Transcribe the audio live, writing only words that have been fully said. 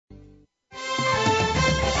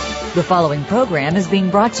The following program is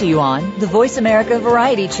being brought to you on the Voice America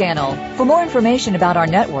Variety Channel. For more information about our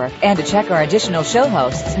network and to check our additional show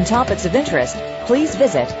hosts and topics of interest, please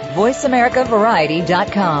visit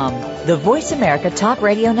voiceamericavariety.com. The Voice America Talk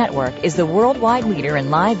Radio Network is the worldwide leader in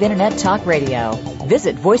live Internet talk radio.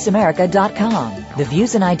 Visit voiceamerica.com. The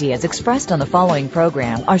views and ideas expressed on the following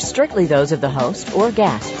program are strictly those of the host or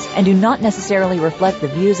guests and do not necessarily reflect the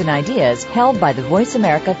views and ideas held by the Voice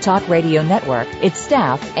America Talk Radio Network, its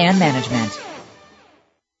staff, and management.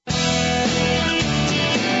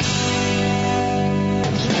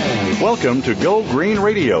 Welcome to Go Green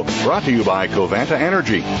Radio, brought to you by Covanta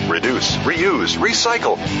Energy. Reduce, reuse,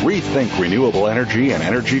 recycle. Rethink renewable energy and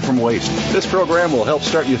energy from waste. This program will help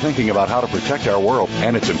start you thinking about how to protect our world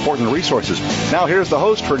and its important resources. Now here's the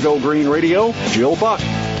host for Go Green Radio, Jill Buck.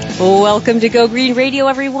 Welcome to Go Green Radio,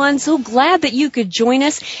 everyone. So glad that you could join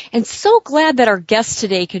us, and so glad that our guest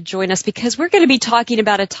today could join us, because we're going to be talking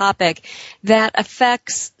about a topic that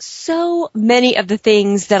affects so many of the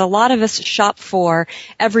things that a lot of us shop for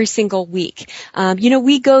every single week.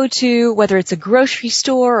 We go to, whether it's a grocery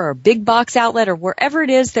store or a big box outlet or wherever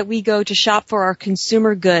it is that we go to shop for our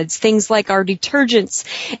consumer goods, things like our detergents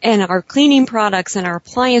and our cleaning products and our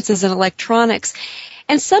appliances and electronics.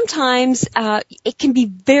 And sometimes it can be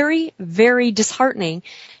very, very disheartening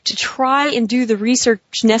to try and do the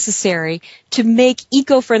research necessary to make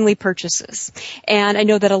eco-friendly purchases. And I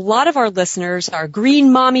know that a lot of our listeners are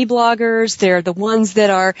green mommy bloggers. They're the ones that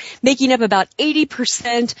are making up about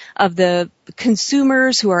 80% of the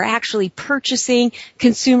consumers who are actually purchasing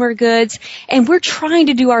consumer goods. And we're trying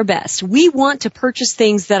to do our best. We want to purchase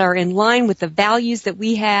things that are in line with the values that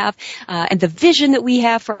we have and the vision that we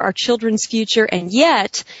have for our children's future. And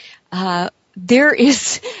yet, there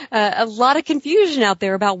is a lot of confusion out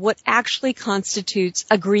there about what actually constitutes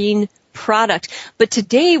a green product. But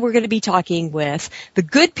today we're going to be talking with the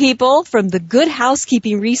good people from the Good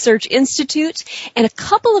Housekeeping Research Institute and a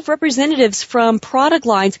couple of representatives from product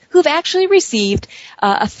lines who've actually received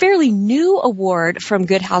a fairly new award from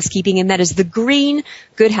Good Housekeeping, and that is the Green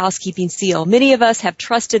Good Housekeeping Seal. Many of us have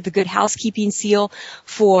trusted the Good Housekeeping Seal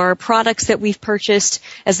for products that we've purchased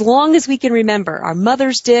as long as we can remember. Our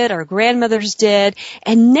mothers did, our grandmothers did,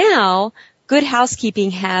 and now Good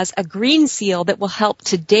Housekeeping has a green seal that will help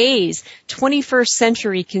today's 21st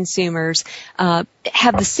century consumers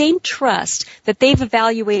have the same trust that they've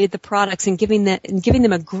evaluated the products and giving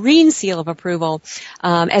them a green seal of approval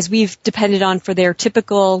as we've depended on for their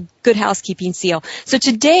typical Good Housekeeping seal. So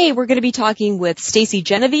today we're going to be talking with Stacy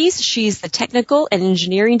Genovese. She's the Technical and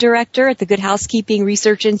Engineering Director at the Good Housekeeping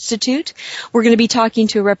Research Institute. We're going to be talking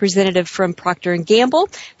to a representative from Procter & Gamble.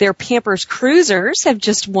 Their Pampers Cruisers have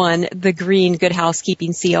just won the Green Good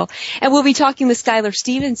Housekeeping seal. And we'll be talking with Skylar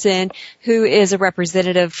Stevenson, who is a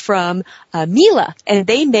representative from Miele. And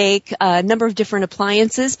they make a number of different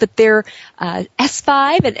appliances, but their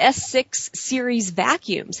S5 and S6 series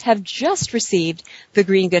vacuums have just received the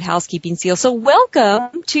Green Good Housekeeping seal. So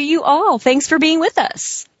welcome to you all. Thanks for being with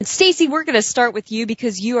us. Stacy, we're going to start with you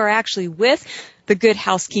because you are actually with the Good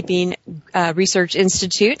Housekeeping Research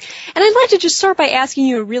Institute. And I'd like to just start by asking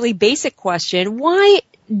you a really basic question. Why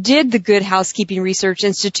did the Good Housekeeping Research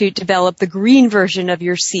Institute develop the green version of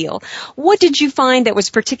your seal? What did you find that was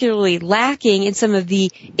particularly lacking in some of the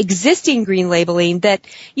existing green labeling that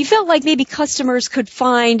you felt like maybe customers could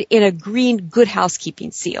find in a green Good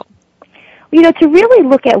Housekeeping seal? To really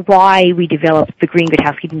look at why we developed the Green Good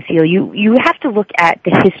Housekeeping seal, you have to look at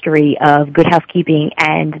the history of Good Housekeeping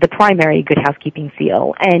and the primary Good Housekeeping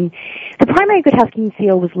seal. And the primary Good Housekeeping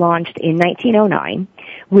seal was launched in 1909,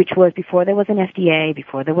 which was before there was an FDA,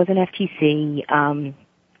 before there was an FTC,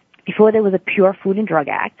 before there was a Pure Food and Drug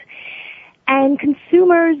Act. And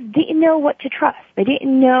consumers didn't know what to trust. They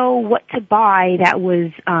didn't know what to buy that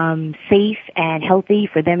was safe and healthy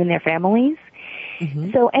for them and their families.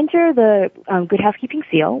 Mm-hmm. So enter the Good Housekeeping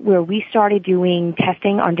seal, where we started doing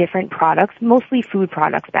testing on different products, mostly food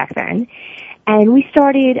products back then. And we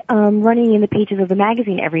started running in the pages of the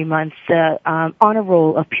magazine every month the honor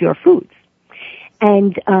roll of pure foods.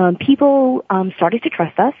 And people started to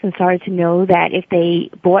trust us and started to know that if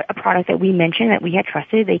they bought a product that we mentioned that we had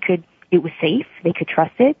trusted, it was safe, they could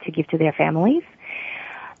trust it to give to their families.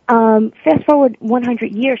 Fast forward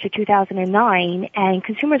 100 years to 2009, and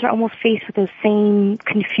consumers are almost faced with those same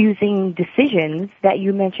confusing decisions that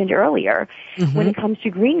you mentioned earlier when it comes to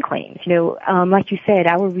green claims. Like you said,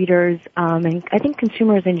 our readers, and I think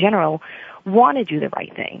consumers in general, want to do the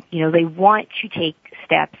right thing. They want to take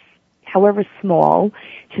steps, however small,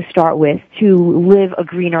 to start with, to live a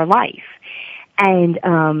greener life.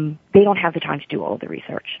 And they don't have the time to do all of the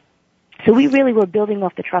research. So we really were building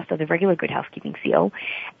off the trust of the regular Good Housekeeping seal,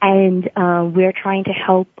 and we're trying to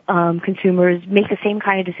help consumers make the same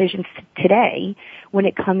kind of decisions today when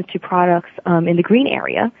it comes to products in the green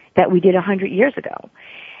area that we did 100 years ago.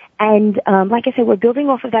 And like I said, we're building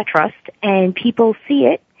off of that trust, and people see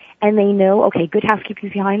it, and they know, okay, Good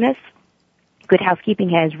Housekeeping's behind this. Good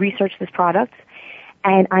Housekeeping has researched this product,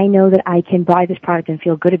 and I know that I can buy this product and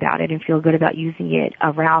feel good about it and feel good about using it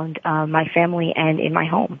around my family and in my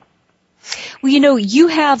home. Well, you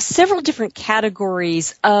have several different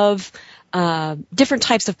categories of different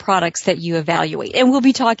types of products that you evaluate. And we'll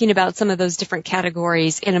be talking about some of those different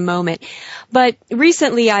categories in a moment. But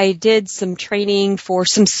recently I did some training for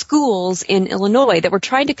some schools in Illinois that were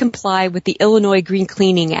trying to comply with the Illinois Green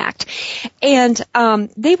Cleaning Act. And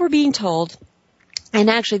they were being told, and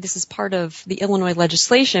actually this is part of the Illinois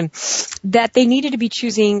legislation, that they needed to be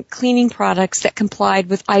choosing cleaning products that complied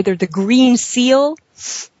with either the Green Seal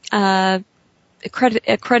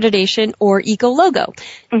accreditation or Eco Logo.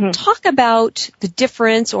 Mm-hmm. Talk about the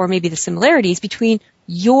difference or maybe the similarities between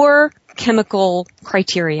your chemical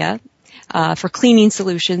criteria for cleaning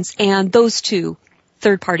solutions and those two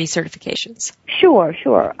third-party certifications. Sure.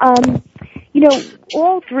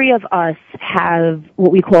 All three of us have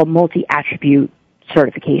what we call multi-attribute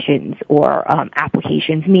certifications or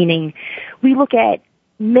applications, meaning we look at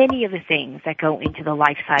many of the things that go into the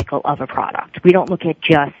life cycle of a product. We don't look at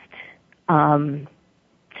just,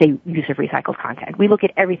 say, use of recycled content. We look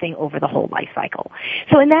at everything over the whole life cycle.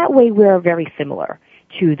 So in that way, we're very similar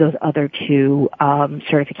to those other two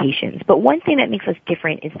certifications. But one thing that makes us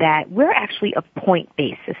different is that we're actually a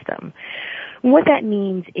point-based system. What that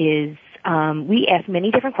means is we ask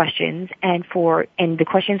many different questions, and the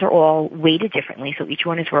questions are all weighted differently, so each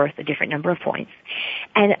one is worth a different number of points.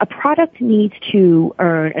 And a product needs to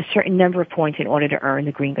earn a certain number of points in order to earn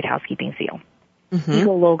the Green Good Housekeeping seal. Mm-hmm.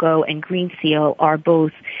 Eco Logo and Green Seal are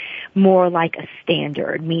both more like a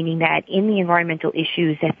standard, meaning that in the environmental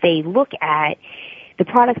issues that they look at, the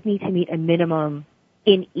products need to meet a minimum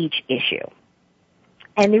in each issue.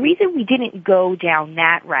 And the reason we didn't go down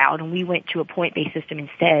that route and we went to a point-based system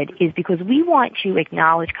instead is because we want to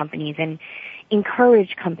acknowledge companies and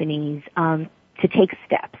encourage companies to take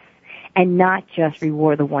steps and not just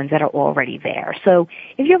reward the ones that are already there. So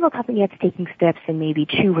if you have a company that's taking steps in maybe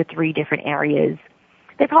 2 or 3 different areas,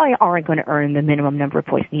 they probably aren't going to earn the minimum number of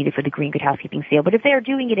points needed for the Green Good Housekeeping seal. But if they're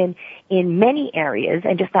doing it in many areas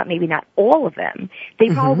and just not all of them, they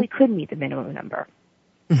mm-hmm. probably could meet the minimum number.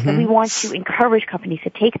 Mm-hmm. And we want to encourage companies to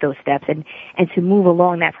take those steps and to move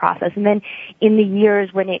along that process. And then in the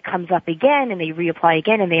years when it comes up again and they reapply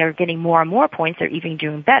again and they are getting more and more points, they're even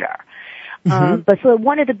doing better. Mm-hmm. But so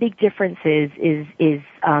one of the big differences is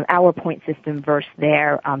our point system versus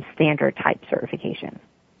their standard type certification.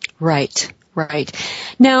 Right.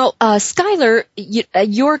 Now, Skylar,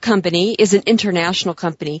 your company is an international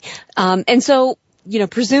company, and so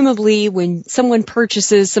presumably when someone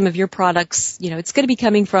purchases some of your products, it's going to be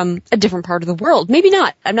coming from a different part of the world. Maybe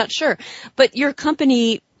not. I'm not sure. But your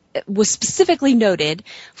company was specifically noted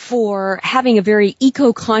for having a very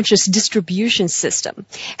eco-conscious distribution system.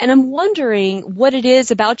 And I'm wondering what it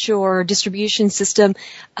is about your distribution system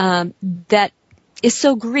that is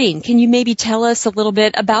so green. Can you maybe tell us a little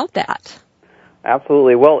bit about that?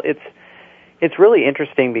 Absolutely. Well, it's really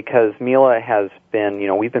interesting because Miele has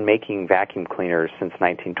been, we've been making vacuum cleaners since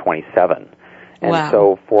 1927. And wow.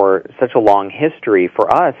 So for such a long history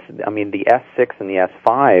for us, the S6 and the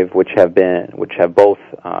S5, which have both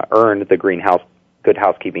earned the Good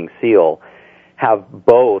Housekeeping seal, are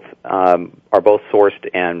both sourced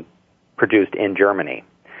and produced in Germany.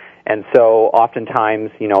 And so oftentimes,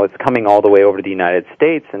 it's coming all the way over to the United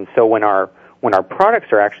States. And so when our products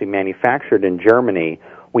are actually manufactured in Germany,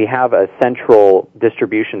 we have a central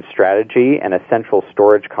distribution strategy and a central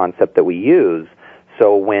storage concept that we use.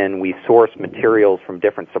 So when we source materials from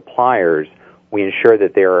different suppliers, we ensure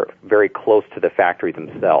that they're very close to the factory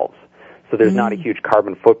themselves. So there's not a huge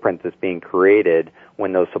carbon footprint that's being created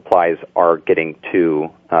when those supplies are getting to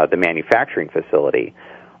the manufacturing facility.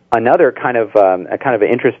 Another kind of an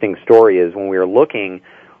interesting story is when we were looking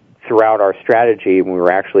throughout our strategy, when we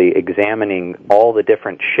were actually examining all the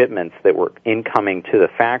different shipments that were incoming to the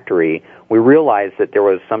factory, we realized that there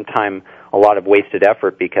was sometimes a lot of wasted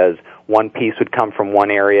effort because one piece would come from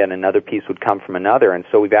one area and another piece would come from another. And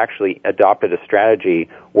so we've actually adopted a strategy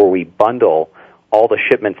where we bundle all the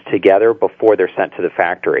shipments together before they're sent to the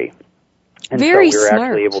factory. And Very so we were smart.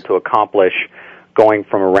 actually able to accomplish going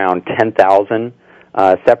from around 10,000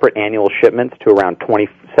 separate annual shipments to around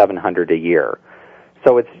 2,700 a year.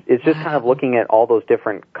 So it's just kind of looking at all those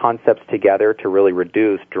different concepts together to really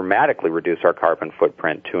dramatically reduce our carbon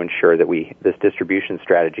footprint to ensure that this distribution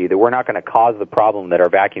strategy, that we're not going to cause the problem that our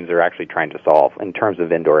vacuums are actually trying to solve in terms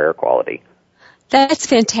of indoor air quality. That's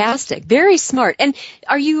fantastic. Very smart. And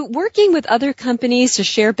are you working with other companies to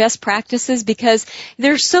share best practices? Because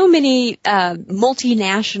there's so many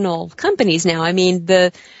multinational companies now. I mean,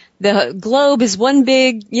 the globe is one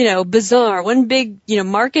big, bazaar, one big,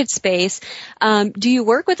 market space. Do you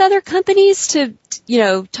work with other companies to,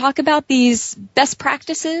 talk about these best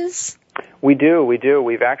practices? We do.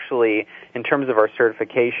 We've actually, in terms of our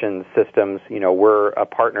certification systems, we're a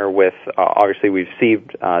partner with, obviously we've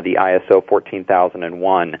received the ISO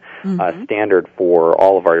 14001 standard for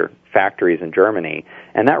all of our factories in Germany,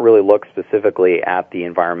 and that really looks specifically at the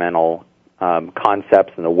environmental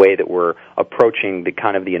concepts and the way that we're approaching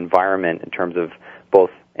the environment in terms of both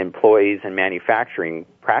employees and manufacturing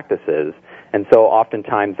practices. And so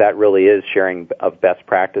oftentimes that really is sharing of best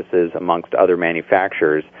practices amongst other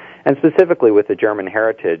manufacturers. And specifically with the German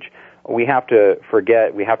heritage, we have to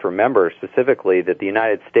remember specifically that the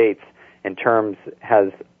United States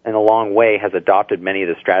has adopted many of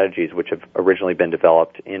the strategies which have originally been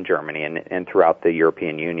developed in Germany and throughout the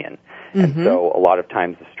European Union. And so a lot of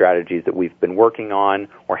times the strategies that we've been working on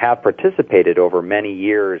or have participated over many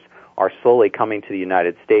years are slowly coming to the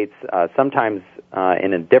United States, sometimes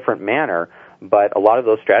in a different manner, but a lot of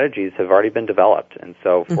those strategies have already been developed. And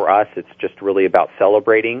so for us, it's just really about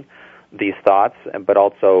celebrating these thoughts, but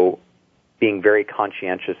also being very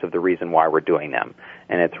conscientious of the reason why we're doing them.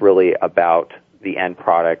 And it's really about the end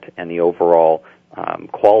product and the overall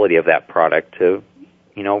quality of that product to,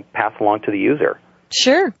 pass along to the user.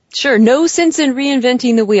 Sure. No sense in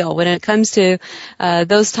reinventing the wheel when it comes to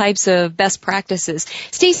those types of best practices.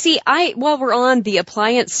 Stacy, while we're on the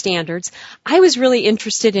appliance standards, I was really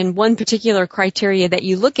interested in one particular criteria that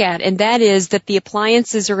you look at, and that is that the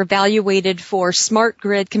appliances are evaluated for smart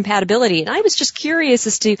grid compatibility. And I was just curious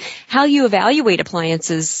as to how you evaluate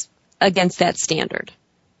appliances against that standard.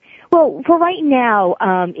 Well, for right now,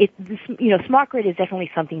 smart grid is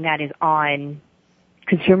definitely something that is on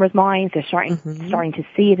consumers' minds. They're starting to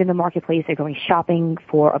see it in the marketplace. They're going shopping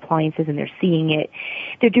for appliances and they're seeing it.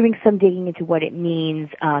 They're doing some digging into what it means.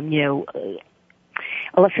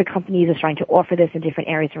 Electric companies are starting to offer this in different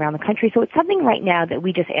areas around the country. So it's something right now that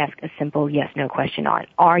we just ask a simple yes/no question on.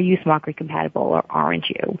 Are you smart grid compatible or aren't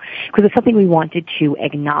you? Because it's something we wanted to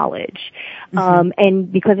acknowledge.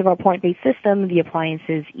 And because of our point-based system, the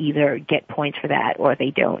appliances either get points for that or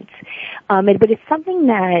they don't. But it's something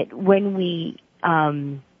that when we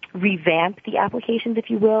revamp the applications, if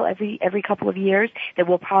you will, every couple of years, that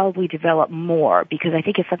we'll probably develop more, because I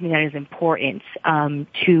think it's something that is important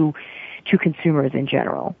to consumers in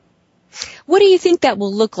general. What do you think that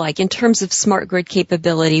will look like in terms of smart grid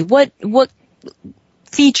capability? What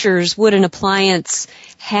features would an appliance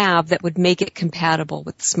have that would make it compatible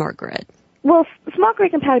with the smart grid? Well, smart grid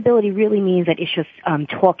compatibility really means that it's just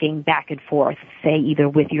talking back and forth, say either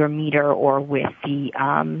with your meter or with the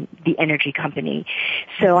energy company.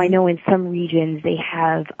 So I know in some regions they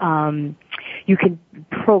have you can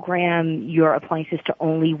program your appliances to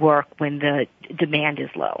only work when the demand is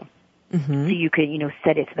low. So you could,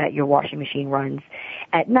 set it so that your washing machine runs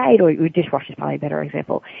at night, or your dishwasher is probably a better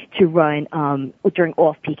example, to run during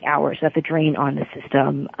off-peak hours, so that the drain on the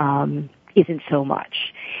system isn't so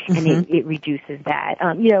much, and it reduces that.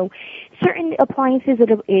 Certain appliances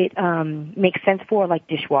it makes sense for, like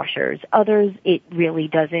dishwashers. Others it really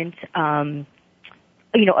doesn't.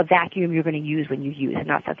 A vacuum you're going to use when you use it,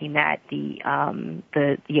 not something that the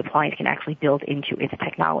appliance can actually build into its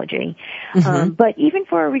technology. But even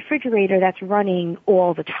for a refrigerator that's running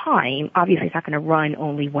all the time, obviously it's not going to run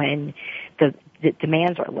only when the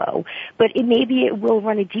demands are low, but it will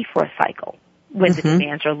run a defrost cycle when the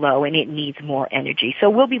demands are low and it needs more energy. So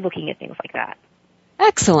we'll be looking at things like that.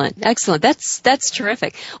 Excellent. That's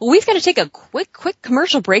terrific. Well, we've got to take a quick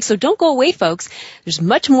commercial break, so don't go away, folks. There's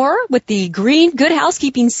much more with the Green Good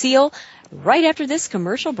Housekeeping Seal right after this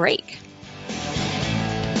commercial break.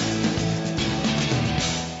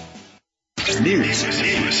 News,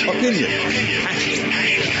 opinion,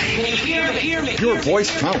 your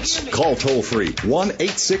voice counts. Call toll-free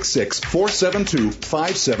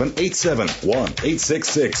 1-866-472-5787.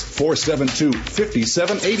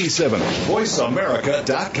 1-866-472-5787.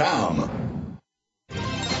 VoiceAmerica.com.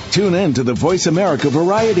 Tune in to the Voice America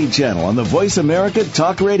Variety channel on the Voice America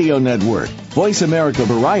Talk Radio Network. Voice America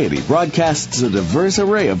Variety broadcasts a diverse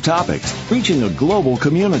array of topics, reaching a global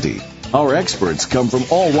community. Our experts come from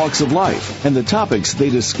all walks of life, and the topics they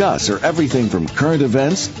discuss are everything from current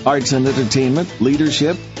events, arts and entertainment,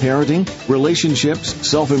 leadership, parenting, relationships,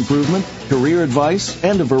 self-improvement, career advice,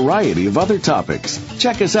 and a variety of other topics.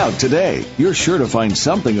 Check us out today. You're sure to find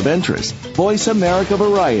something of interest. Voice America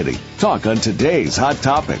Variety. Talk on today's hot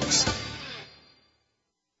topics.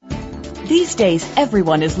 These days,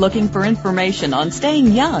 everyone is looking for information on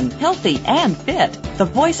staying young, healthy, and fit. The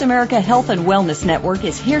Voice America Health and Wellness Network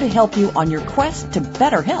is here to help you on your quest to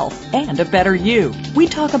better health and a better you. We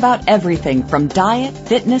talk about everything from diet,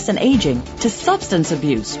 fitness, and aging to substance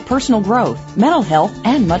abuse, personal growth, mental health,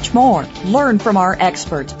 and much more. Learn from our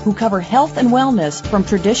experts who cover health and wellness from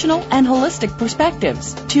traditional and holistic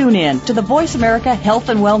perspectives. Tune in to the Voice America Health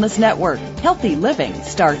and Wellness Network. Healthy living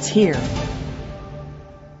starts here.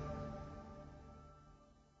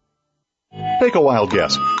 Take a wild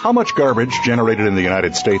guess. How much garbage generated in the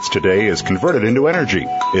United States today is converted into energy?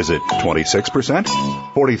 Is it 26%,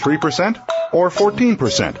 43%, or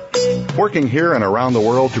 14%? Working here and around the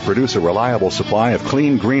world to produce a reliable supply of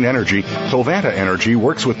clean, green energy, Covanta Energy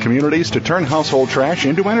works with communities to turn household trash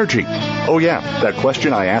into energy. Oh yeah, that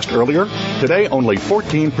question I asked earlier? Today, only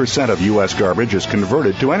 14% of U.S. garbage is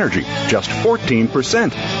converted to energy. Just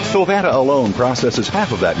 14%. Covanta alone processes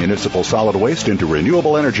half of that municipal solid waste into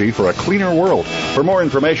renewable energy for a cleaner world. For more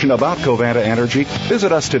information about Covanta Energy,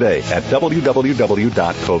 visit us today at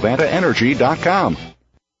www.covantaenergy.com.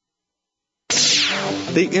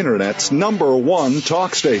 The Internet's #1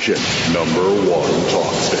 talk station. #1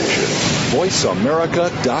 talk station.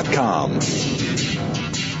 VoiceAmerica.com.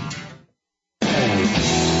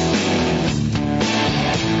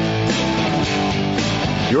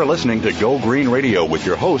 You're listening to Go Green Radio with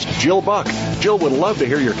your host, Jill Buck. Jill would love to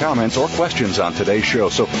hear your comments or questions on today's show,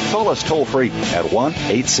 so call us toll-free at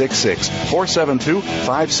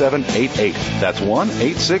 1-866-472-5788. That's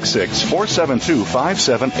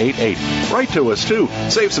 1-866-472-5788. Write to us, too.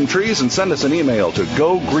 Save some trees and send us an email to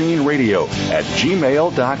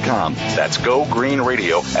gogreenradio@gmail.com. That's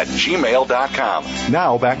gogreenradio@gmail.com.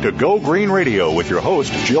 Now back to Go Green Radio with your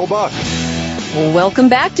host, Jill Buck. Welcome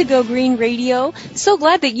back to Go Green Radio. So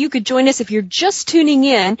glad that you could join us. If you're just tuning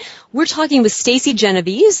in, we're talking with Stacy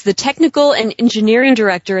Genovese, the Technical and Engineering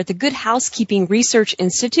Director at the Good Housekeeping Research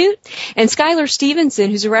Institute, and Skylar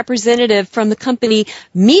Stevenson, who's a representative from the company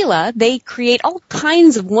Miele. They create all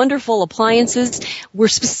kinds of wonderful appliances. We're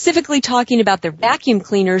specifically talking about their vacuum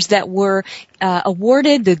cleaners that were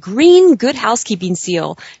awarded the Green Good Housekeeping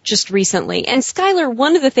Seal just recently. And Skylar,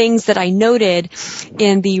 one of the things that I noted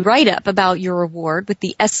in the write-up about your award with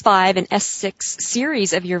the S5 and S6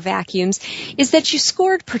 series of your vacuums is that you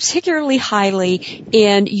scored particularly highly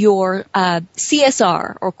in your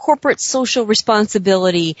CSR, or Corporate Social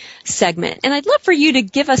Responsibility segment. And I'd love for you to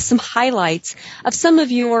give us some highlights of some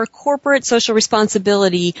of your corporate social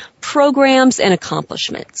responsibility programs and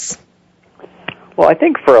accomplishments. Well, I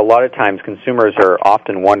think for a lot of times consumers are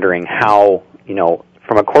often wondering how,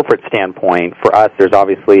 from a corporate standpoint, for us, there's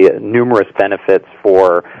obviously numerous benefits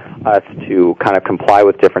for us to kind of comply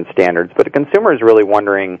with different standards, but the consumer is really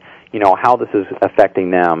wondering, how this is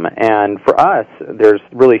affecting them. And for us, there's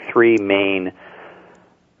really three main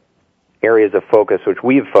areas of focus which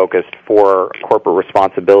we've focused for corporate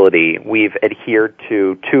responsibility. We've adhered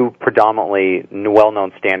to two predominantly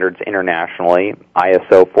well-known standards internationally,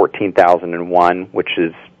 ISO 14001, which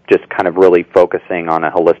is just kind of really focusing on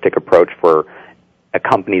a holistic approach for a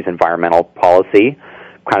company's environmental policy,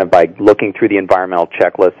 kind of by looking through the environmental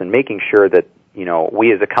checklist and making sure that,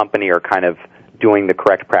 we as a company are kind of doing the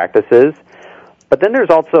correct practices. But then there's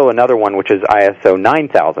also another one, which is ISO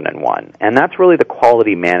 9001, and that's really the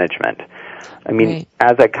quality management. I mean, right.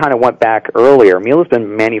 As I kind of went back earlier, Miele's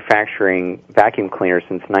been manufacturing vacuum cleaners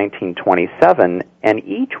since 1927, and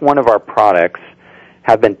each one of our products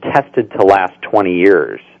have been tested to last 20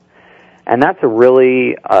 years. And that's a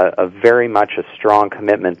really, very much a strong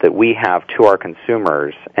commitment that we have to our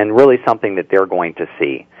consumers, and really something that they're going to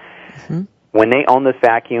see. Mm-hmm. When they own this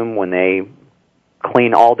vacuum, when they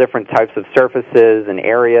clean all different types of surfaces and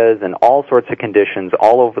areas and all sorts of conditions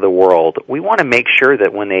all over the world, we want to make sure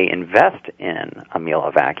that when they invest in a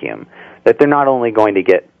Miele vacuum, that they're not only going to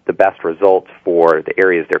get the best results for the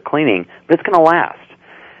areas they're cleaning, but it's going to last.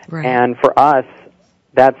 Right. And for us,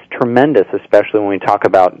 that's tremendous, especially when we talk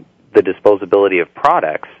about the disposability of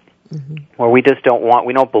products, mm-hmm. where we just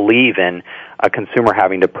we don't believe in a consumer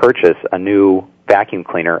having to purchase a new vacuum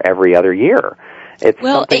cleaner every other year.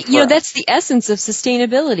 That's the essence of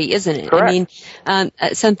sustainability, isn't it? Correct. I mean,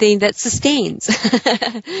 something that sustains.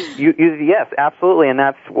 Yes, absolutely, and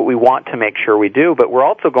that's what we want to make sure we do. But we're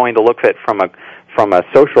also going to look at from from a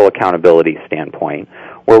social accountability standpoint,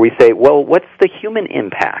 where we say, well, what's the human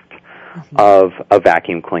impact of a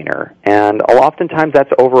vacuum cleaner? And oftentimes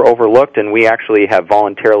that's overlooked, and we actually have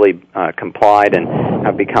voluntarily complied and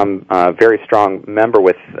have become a very strong member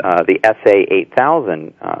with the SA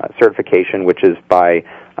 8000 certification, which is by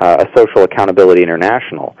a Social Accountability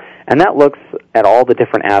International. And that looks at all the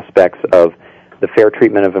different aspects of the fair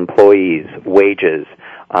treatment of employees, wages,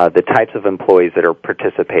 the types of employees that are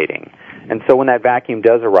participating. And so when that vacuum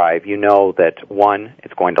does arrive, you know that, one,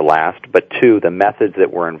 it's going to last, but two, the methods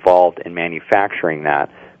that were involved in manufacturing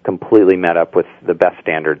that completely met up with the best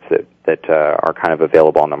standards that are kind of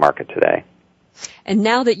available on the market today. And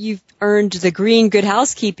now that you've earned the Green Good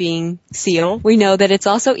Housekeeping seal, we know that it's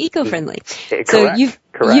also eco-friendly. Correct. So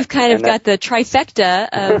you've kind of got the trifecta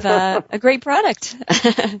of a great product.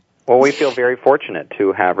 Well, we feel very fortunate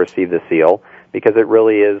to have received the seal, because it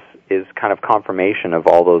really is kind of confirmation of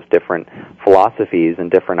all those different philosophies and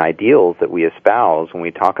different ideals that we espouse when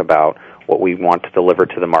we talk about what we want to deliver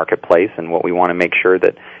to the marketplace and what we want to make sure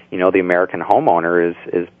that, the American homeowner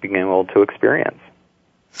is being able to experience.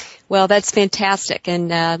 Well, that's fantastic, and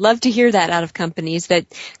love to hear that out of companies, that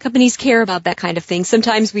companies care about that kind of thing.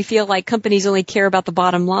 Sometimes we feel like companies only care about the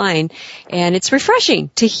bottom line, and it's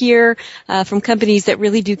refreshing to hear from companies that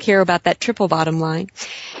really do care about that triple bottom line.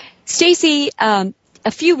 Stacy,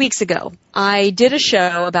 a few weeks ago, I did a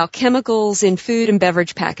show about chemicals in food and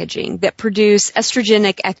beverage packaging that produce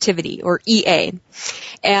estrogenic activity, or EA.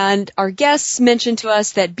 And our guests mentioned to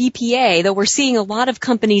us that BPA, though we're seeing a lot of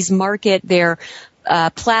companies market their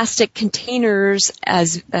plastic containers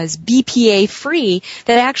as BPA free,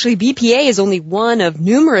 that actually BPA is only one of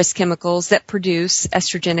numerous chemicals that produce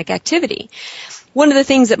estrogenic activity. One of the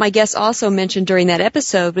things that my guests also mentioned during that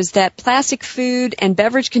episode was that plastic food and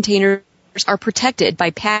beverage containers are protected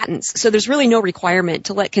by patents, so there's really no requirement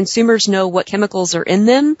to let consumers know what chemicals are in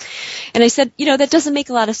them. And I said, that doesn't make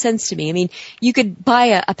a lot of sense to me. I mean, you could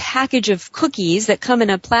buy a package of cookies that come in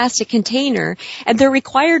a plastic container, and they're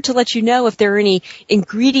required to let you know if there are any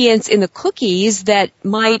ingredients in the cookies that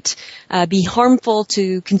might be harmful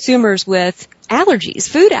to consumers with allergies,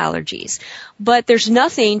 food allergies. But there's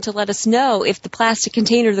nothing to let us know if the plastic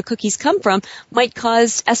container the cookies come from might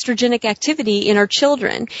cause estrogenic activity in our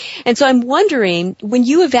children. And so I'm wondering, when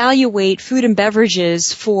you evaluate food and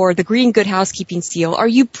beverages for the Green Good Housekeeping seal, are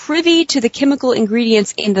you privy to the chemical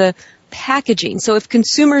ingredients in the packaging? So if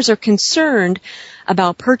consumers are concerned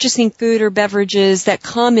about purchasing food or beverages that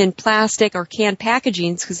come in plastic or canned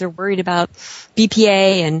packagings because they're worried about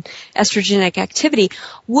BPA and estrogenic activity,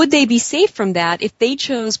 would they be safe from that if they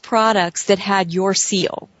chose products that had your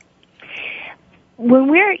seal?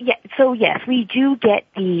 Yes, we do get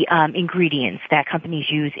the ingredients that companies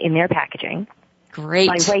use in their packaging. Great.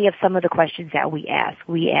 By way of some of the questions that we ask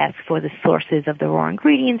for the sources of the raw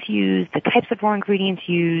ingredients used, the types of raw ingredients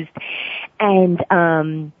used,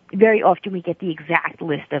 and very often we get the exact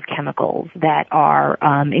list of chemicals that are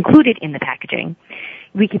included in the packaging.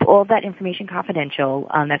 We keep all of that information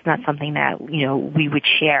confidential. That's not something that, we would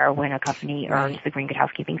share when a company earns the Green Good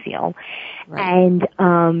Housekeeping seal. Right.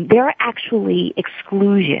 And there are actually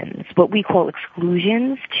exclusions, what we call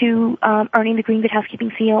exclusions to earning the Green Good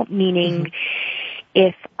Housekeeping seal, meaning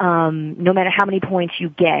if no matter how many points you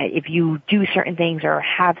get, if you do certain things or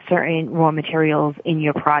have certain raw materials in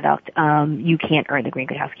your product, you can't earn the Green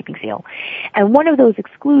Good Housekeeping seal. And one of those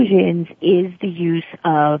exclusions is the use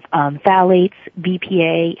of phthalates,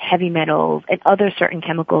 BPA, heavy metals, and other certain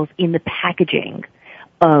chemicals in the packaging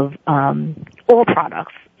of all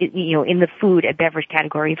products, in the food and beverage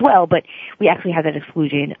category as well, but we actually have that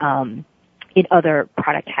exclusion in other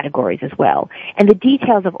product categories as well. And the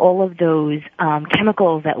details of all of those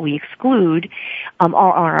chemicals that we exclude are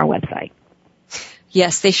on our website.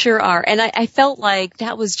 Yes, they sure are. And I felt like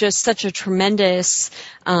that was just such a tremendous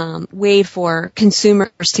way for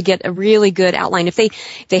consumers to get a really good outline. If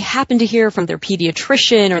they happen to hear from their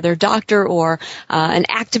pediatrician or their doctor or an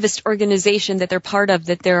activist organization that they're part of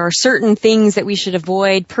that there are certain things that we should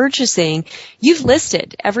avoid purchasing, you've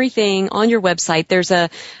listed everything on your website. There's a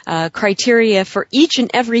criteria for each and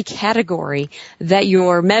every category that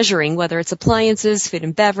you're measuring, whether it's appliances, food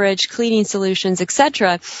and beverage, cleaning solutions,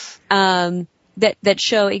 etc. That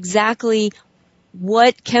show exactly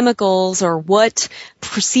what chemicals or what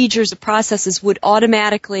procedures or processes would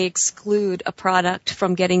automatically exclude a product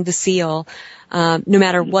from getting the seal, no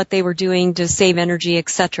matter what they were doing to save energy,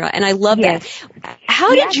 etc. And I love that.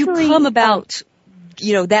 How did you come about,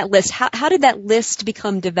 that list? How did that list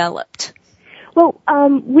become developed? Well,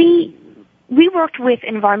 we worked with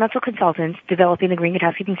environmental consultants developing the Green Good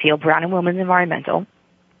Housekeeping seal, Brown and Wilmans Environmental,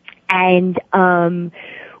 and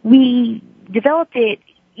we developed it,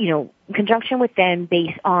 in conjunction with them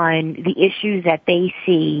based on the issues that they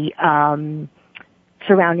see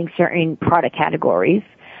surrounding certain product categories.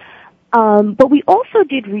 But we also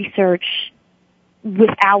did research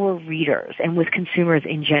with our readers and with consumers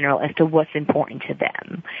in general as to what's important to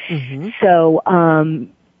them. Mm-hmm. So,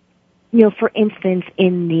 for instance,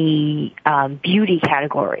 in the beauty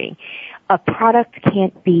category, a product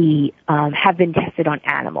can't have been tested on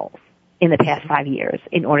animals in the past 5 years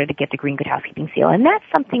in order to get the Green Good Housekeeping seal. And that's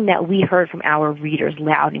something that we heard from our readers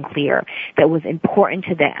loud and clear that was important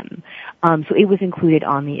to them. So it was included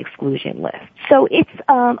on the exclusion list. So it's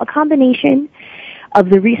a combination of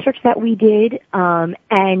the research that we did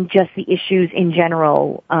and just the issues in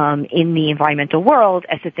general in the environmental world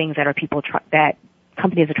as to things that that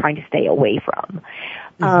companies are trying to stay away from.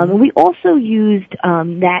 Mm-hmm. We also used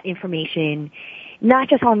that information not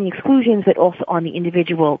just on the exclusions, but also on the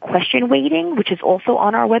individual question weighting, which is also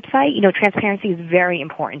on our website. Transparency is very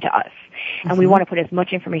important to us, and we want to put as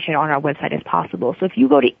much information on our website as possible. So if you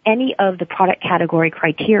go to any of the product category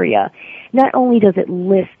criteria, not only does it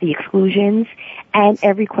list the exclusions and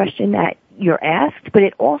every question that you're asked, but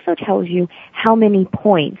it also tells you how many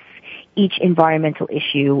points each environmental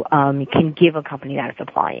issue can give a company that is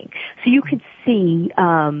applying. So you could see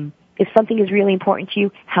if something is really important to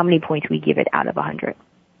you, how many points we give it out of 100.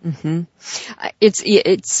 Mm-hmm.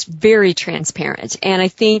 It's very transparent, and I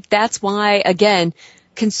think that's why, again,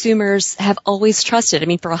 consumers have always trusted. I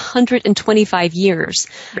mean, for 125 years,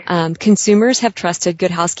 consumers have trusted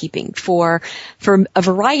Good Housekeeping for a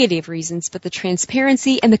variety of reasons, but the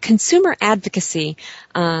transparency and the consumer advocacy,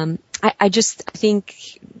 I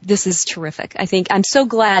think this is terrific. I'm so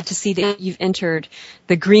glad to see that you've entered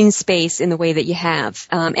the green space in the way that you have.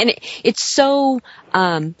 And it's so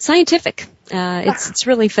scientific. It's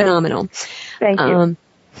really phenomenal. Thank you.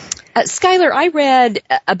 Skylar, I read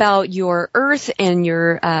about your Earth and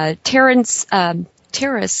your Terrace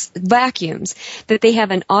vacuums, that they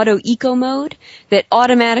have an auto eco mode that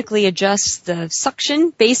automatically adjusts the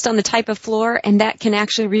suction based on the type of floor, and that can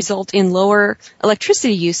actually result in lower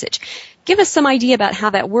electricity usage. Give us some idea about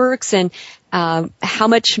how that works and how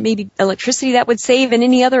much maybe electricity that would save and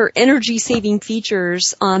any other energy-saving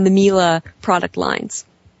features on the Miele product lines.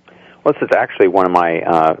 Well, this is actually one of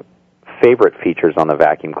my favorite features on the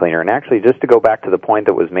vacuum cleaner. And actually, just to go back to the point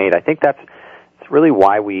that was made, I think that's really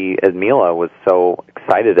why we, at Miele, was so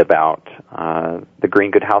excited about the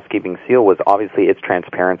Green Good Housekeeping seal, was obviously its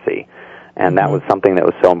transparency. And that was something that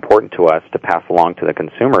was so important to us to pass along to the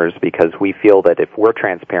consumers, because we feel that if we're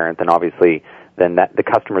transparent, then obviously the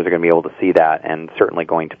customers are going to be able to see that and certainly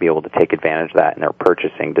going to be able to take advantage of that in their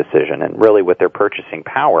purchasing decision, and really with their purchasing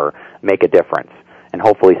power make a difference, and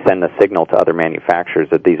hopefully send a signal to other manufacturers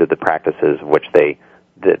that these are the practices which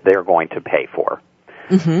they're going to pay for.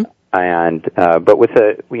 Mm-hmm. And but with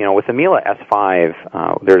the Miele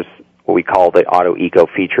S5, there's what we call the Auto Eco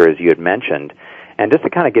feature, as you had mentioned. And just to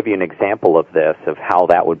kind of give you an example of this, of how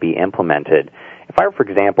that would be implemented, if I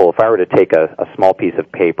were to take a small piece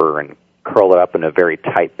of paper and curl it up in a very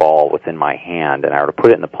tight ball within my hand, and I were to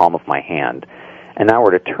put it in the palm of my hand, and I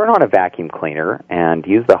were to turn on a vacuum cleaner and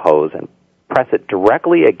use the hose and press it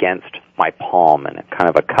directly against my palm in a kind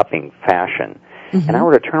of a cupping fashion, and I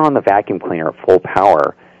were to turn on the vacuum cleaner at full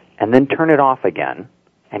power and then turn it off again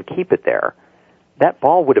and keep it there, that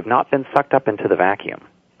ball would have not been sucked up into the vacuum.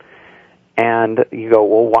 And you go,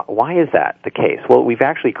 well, why is that the case? Well, we've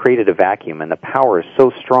actually created a vacuum, and the power is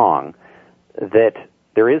so strong that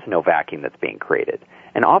there is no vacuum that's being created.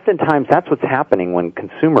 And oftentimes that's what's happening when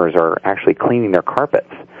consumers are actually cleaning their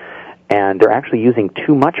carpets, and they're actually using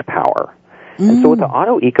too much power. And so what the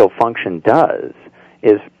Auto Eco function does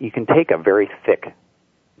is you can take a very thick,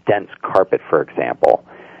 dense carpet, for example,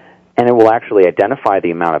 and it will actually identify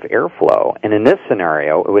the amount of airflow. And in this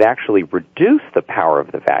scenario, it would actually reduce the power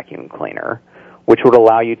of the vacuum cleaner, which would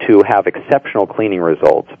allow you to have exceptional cleaning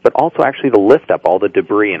results, but also actually to lift up all the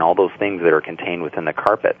debris and all those things that are contained within the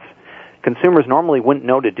carpets. Consumers normally wouldn't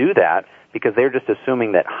know to do that because they're just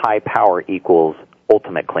assuming that high power equals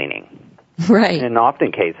ultimate cleaning. Right. And in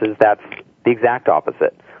often cases, that's the exact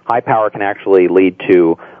opposite. High power can actually lead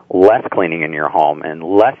to less cleaning in your home and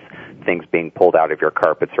less things being pulled out of your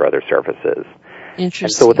carpets or other surfaces. Interesting.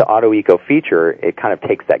 And so with the Auto Eco feature, it kind of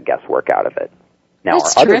takes that guesswork out of it. Now,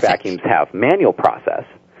 That's our terrific. other vacuums have manual process,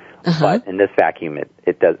 but in this vacuum,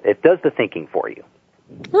 it does the thinking for you.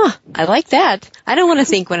 Oh, I like that. I don't want to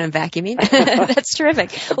think when I'm vacuuming. That's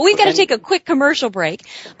terrific. Well, we've got to take a quick commercial break,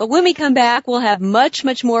 but when we come back, we'll have much,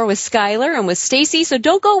 much more with Skylar and with Stacy. So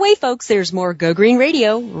don't go away, folks. There's more Go Green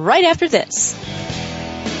Radio right after this.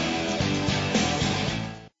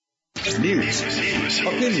 News,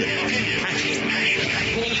 opinion.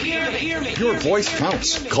 Your voice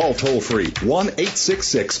counts. Call toll-free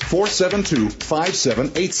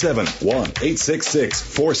 1-866-472-5787.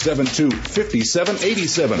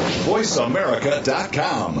 1-866-472-5787.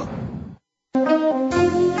 VoiceAmerica.com.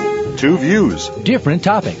 Two views. Different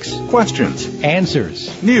topics. Questions.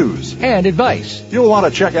 Answers. News. And advice. You'll want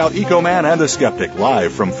to check out Ecoman and the Skeptic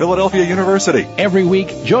live from Philadelphia University. Every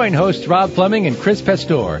week, join hosts Rob Fleming and Chris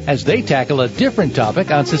Pastor as they tackle a different topic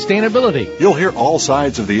on sustainability. You'll hear all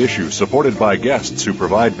sides of the issue, supported by guests who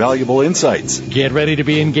provide valuable insights. Get ready to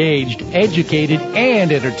be engaged, educated,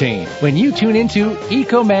 and entertained when you tune into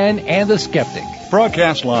Ecoman and the Skeptic.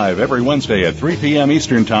 Broadcast live every Wednesday at 3 p.m.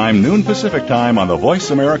 Eastern Time, noon Pacific Time on the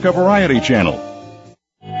Voice America Variety Channel.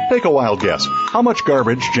 Take a wild guess. How much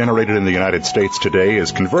garbage generated in the United States today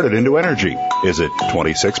is converted into energy? Is it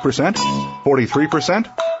 26%,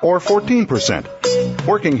 43%, or 14%?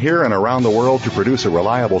 Working here and around the world to produce a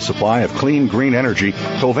reliable supply of clean, green energy,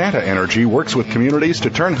 Covanta Energy works with communities to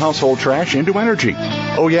turn household trash into energy.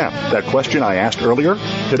 Oh yeah, that question I asked earlier?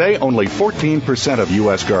 Today, only 14% of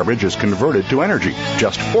U.S. garbage is converted to energy.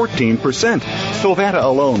 Just 14%. Covanta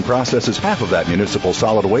alone processes half of that municipal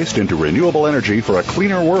solid waste into renewable energy for a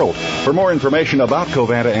cleaner world. For more information about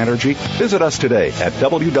Covanta Energy, visit us today at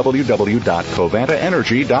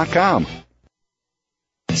www.covantaenergy.com.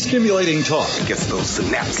 Stimulating talk. It gets those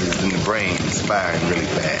synapses in the brain firing really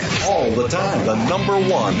fast. All the time. The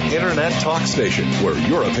 #1 Internet talk station where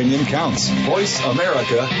your opinion counts.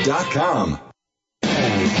 VoiceAmerica.com.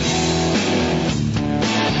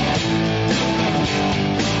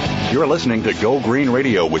 You're listening to Go Green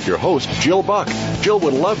Radio with your host, Jill Buck. Jill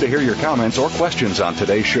would love to hear your comments or questions on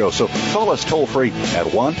today's show, so call us toll-free at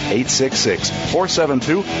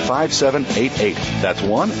 1-866-472-5788. That's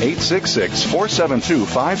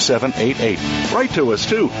 1-866-472-5788. Write to us,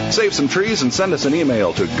 too. Save some trees and send us an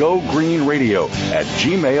email to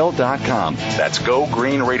gogreenradio@gmail.com. That's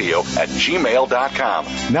gogreenradio@gmail.com.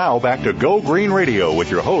 Now back to Go Green Radio with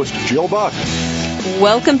your host, Jill Buck.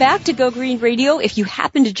 Welcome back to Go Green Radio. If you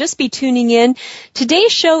happen to just be tuning in,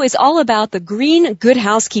 today's show is all about the Green Good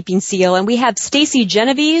Housekeeping Seal, and we have Stacy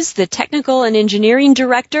Genovese, the Technical and Engineering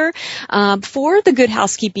Director for the Good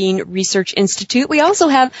Housekeeping Research Institute. We also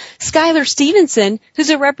have Skylar Stevenson,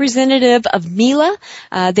 who's a representative of Miele.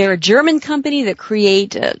 They're a German company that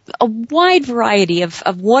create a wide variety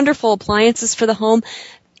of wonderful appliances for the home.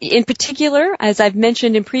 In particular, as I've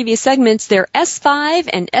mentioned in previous segments, their S5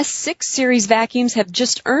 and S6 series vacuums have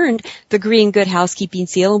just earned the Green Good Housekeeping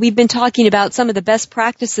Seal. And we've been talking about some of the best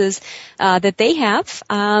practices that they have.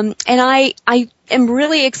 And I am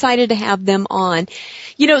really excited to have them on.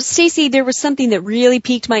 You know, Stacy, there was something that really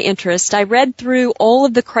piqued my interest. I read through all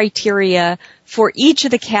of the criteria for each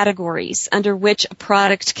of the categories under which a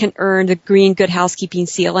product can earn the Green Good Housekeeping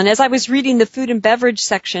Seal. And as I was reading the food and beverage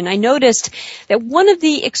section, I noticed that one of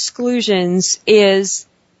the exclusions is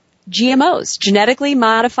GMOs, genetically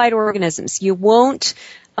modified organisms. You won't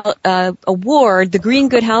award the Green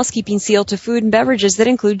Good Housekeeping Seal to food and beverages that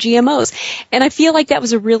include GMOs. And I feel like that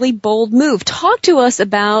was a really bold move. Talk to us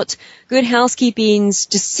about Good Housekeeping's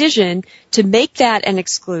decision to make that an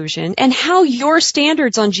exclusion and how your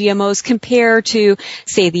standards on GMOs compare to,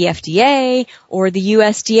 say, the FDA or the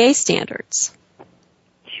USDA standards.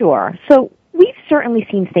 Sure. So we've certainly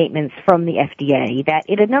seen statements from the FDA that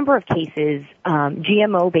in a number of cases,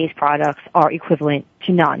 GMO-based products are equivalent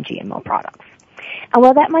to non-GMO products. And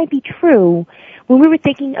while that might be true, when we were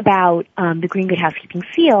thinking about the Green Good Housekeeping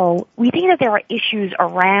Seal, we think that there are issues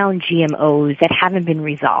around GMOs that haven't been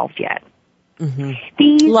resolved yet. Mm-hmm.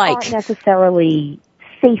 These aren't necessarily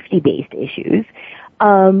safety-based issues,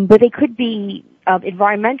 but they could be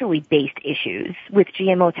environmentally based issues with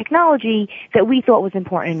GMO technology that we thought was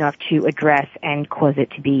important enough to address and cause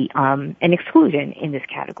it to be an exclusion in this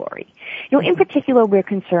category. You know, in particular, we're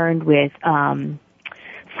concerned with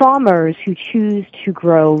farmers who choose to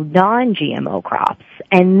grow non-GMO crops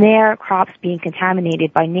and their crops being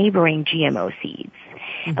contaminated by neighboring GMO seeds.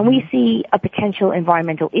 Mm-hmm. And we see a potential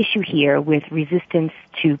environmental issue here with resistance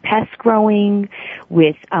to pest growing,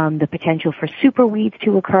 with the potential for superweeds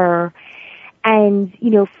to occur. And,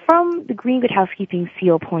 you know, from the Green Good Housekeeping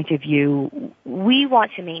Seal point of view, we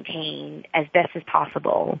want to maintain as best as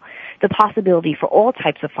possible the possibility for all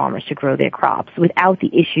types of farmers to grow their crops without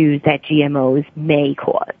the issues that GMOs may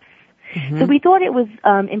cause. Mm-hmm. So we thought it was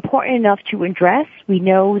important enough to address. We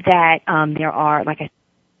know that there are, like I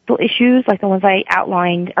said, issues like the ones I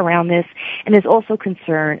outlined around this, and there's also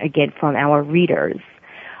concern, again, from our readers,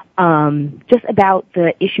 just about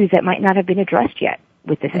the issues that might not have been addressed yet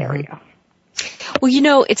with this area. Well, you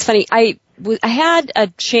know, it's funny. I had a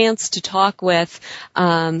chance to talk with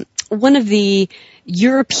one of the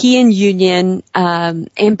European Union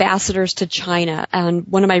ambassadors to China on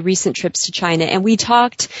one of my recent trips to China. And we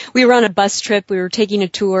were on a bus trip. We were taking a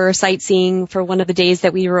tour, sightseeing for one of the days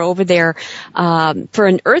that we were over there for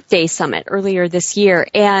an Earth Day summit earlier this year.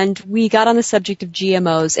 And we got on the subject of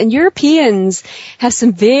GMOs. And Europeans have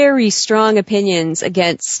some very strong opinions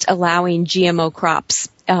against allowing GMO crops.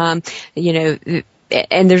 And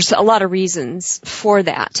there's a lot of reasons for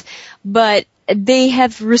that. But they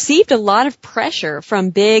have received a lot of pressure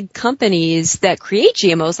from big companies that create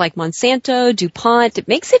GMOs like Monsanto, DuPont. It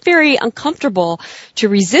makes it very uncomfortable to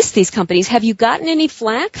resist these companies. Have you gotten any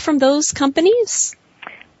flack from those companies?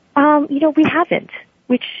 We haven't,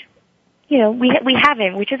 which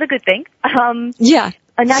is a good thing. Yeah.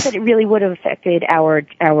 Not that it really would have affected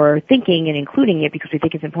our thinking and including it, because we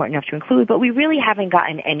think it's important enough to include, but we really haven't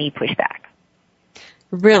gotten any pushback.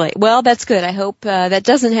 Really? Well, that's good. I hope that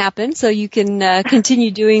doesn't happen so you can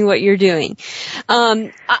continue doing what you're doing.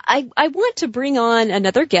 I want to bring on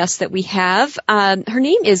another guest that we have. Her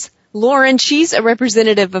name is Lauren. She's a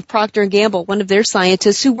representative of Procter & Gamble, one of their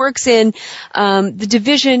scientists who works in the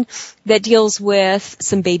division that deals with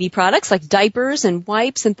some baby products like diapers and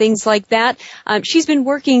wipes and things like that. She's been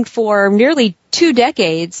working for nearly 2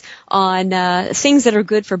 decades on things that are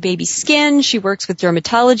good for baby skin. She works with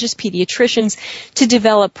dermatologists, pediatricians to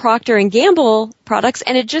develop Procter & Gamble products,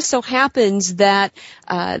 and it just so happens that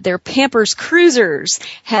their Pampers Cruisers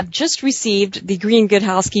have just received the Green Good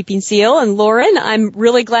Housekeeping seal. And Lauren, I'm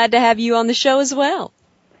really glad to have you on the show as well.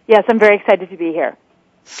 Yes, I'm very excited to be here.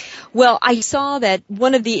 Well, I saw that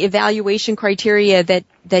one of the evaluation criteria that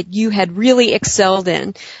you had really excelled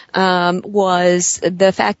in was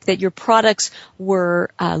the fact that your products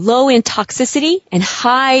were low in toxicity and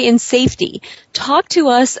high in safety. Talk to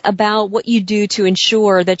us about what you do to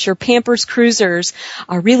ensure that your Pampers Cruisers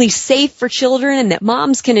are really safe for children and that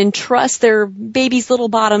moms can entrust their babies' little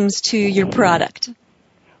bottoms to your product.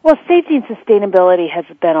 Well, safety and sustainability has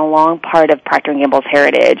been a long part of Procter & Gamble's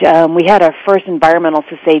heritage. We had our first environmental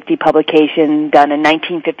safety publication done in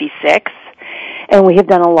 1956, and we have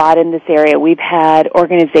done a lot in this area. We've had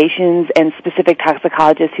organizations and specific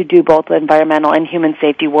toxicologists who do both environmental and human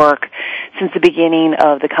safety work since the beginning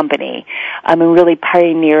of the company, and really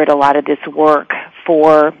pioneered a lot of this work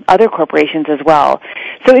for other corporations as well.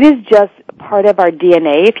 So it is just part of our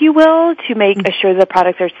DNA, if you will, to make sure the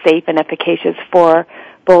products are safe and efficacious for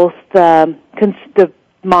both the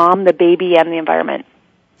mom, the baby, and the environment.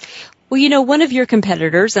 Well, one of your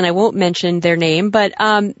competitors, and I won't mention their name, but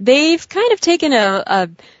they've kind of taken a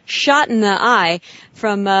shot in the eye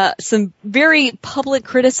from some very public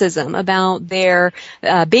criticism about their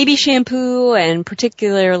baby shampoo, and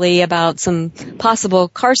particularly about some possible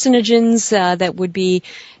carcinogens that would be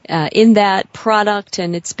in that product,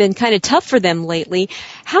 and it's been kind of tough for them lately.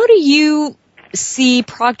 How do you see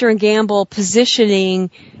Procter & Gamble positioning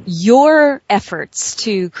your efforts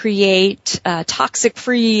to create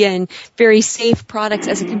toxic-free and very safe products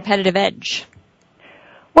as a competitive edge?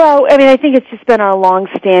 Well, I think it's just been a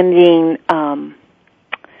long-standing part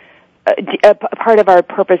of our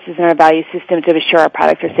purposes and our value system to assure our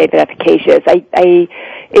products are safe and efficacious. It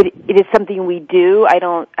is something we do. I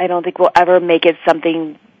don't think we'll ever make it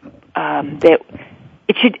something that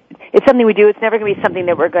it should. It's something we do. It's never going to be something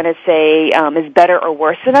that we're going to say is better or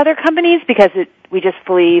worse than other companies, because we just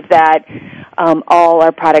believe that all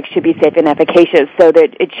our products should be safe and efficacious, so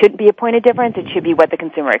that it shouldn't be a point of difference. It should be what the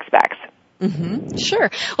consumer expects. Mm-hmm. Sure.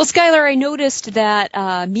 Well, Skylar, I noticed that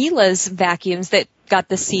Miele's vacuums that got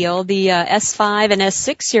the seal, the S5 and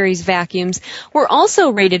S6 series vacuums, were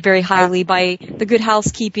also rated very highly by the Good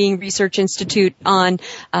Housekeeping Research Institute on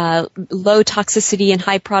low toxicity and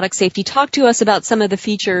high product safety. Talk to us about some of the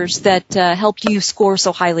features that helped you score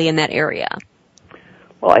so highly in that area.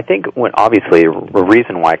 Well, I think obviously the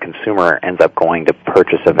reason why a consumer ends up going to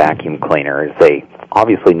purchase a vacuum cleaner is they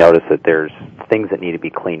obviously notice that there's things that need to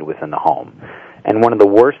be cleaned within the home. And one of the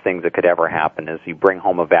worst things that could ever happen is you bring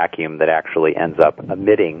home a vacuum that actually ends up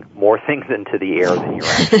emitting more things into the air than you're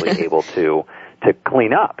actually able to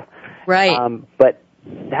clean up. Right. But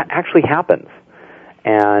that actually happens.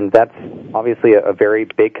 And that's obviously a very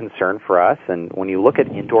big concern for us. And when you look at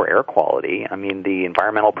indoor air quality, the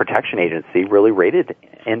Environmental Protection Agency really rated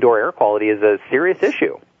indoor air quality as a serious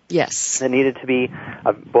issue. Yes. That needed to be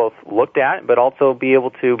both looked at, but also be able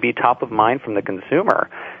to be top of mind from the consumer.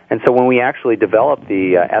 And so when we actually developed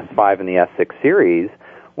the S5 and the S6 series,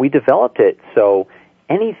 we developed it so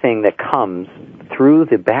anything that comes through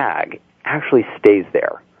the bag actually stays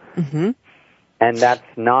there. Mm-hmm. And that's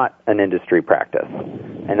not an industry practice.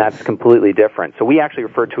 and that's completely different. So we actually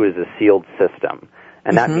refer to it as a sealed system.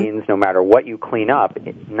 And that means no matter what you clean up,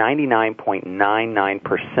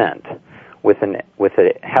 99.99% with a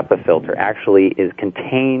HEPA filter actually is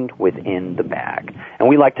contained within the bag. And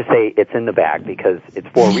we like to say it's in the bag because it's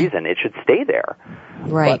for a reason. It should stay there.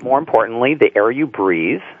 Right. But more importantly, the air you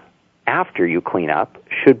breathe after you clean up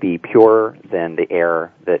should be purer than the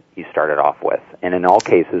air that you started off with. And in all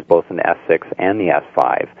cases, both in the S6 and the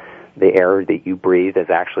S5, the air that you breathe is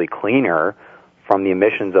actually cleaner from the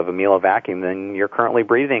emissions of a Miele vacuum than you're currently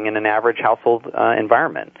breathing in an average household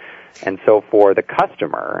environment. And so for the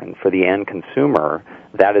customer and for the end consumer,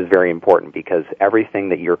 that is very important because everything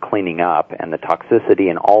that you're cleaning up and the toxicity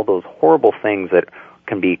and all those horrible things that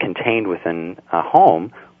can be contained within a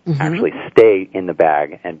home actually stay in the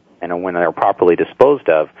bag, and when they're properly disposed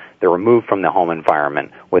of, they're removed from the home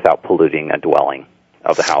environment without polluting a dwelling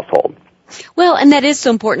of the household. Well, and that is so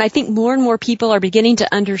important. I think more and more people are beginning to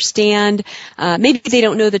understand, maybe they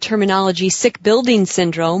don't know the terminology sick building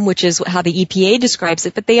syndrome, which is how the EPA describes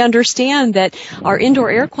it, but they understand that our indoor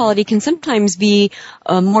air quality can sometimes be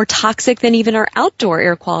more toxic than even our outdoor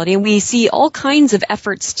air quality. And we see all kinds of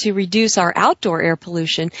efforts to reduce our outdoor air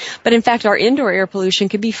pollution. But in fact, our indoor air pollution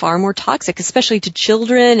can be far more toxic, especially to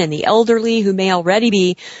children and the elderly who may already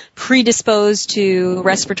be predisposed to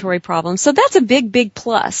respiratory problems. So that's a big, big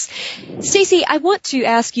plus. Stacey, I want to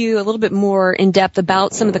ask you a little bit more in depth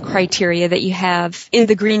about some of the criteria that you have in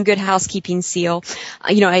the Green Good Housekeeping Seal.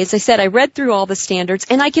 As I said, I read through all the standards,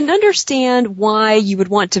 and I can understand why you would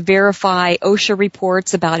want to verify OSHA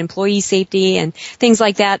reports about employee safety and things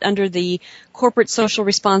like that under the corporate social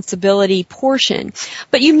responsibility portion.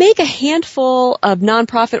 But you make a handful of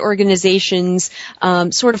nonprofit organizations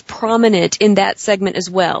sort of prominent in that segment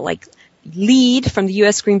as well, like LEED from the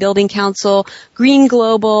U.S. Green Building Council, Green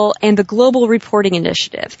Global, and the Global Reporting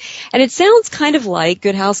Initiative. And it sounds kind of like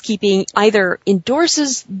Good Housekeeping either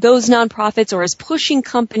endorses those nonprofits or is pushing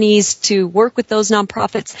companies to work with those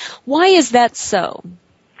nonprofits. Why is that so?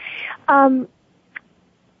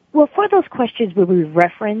 Well, for those questions where we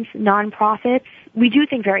reference nonprofits, we do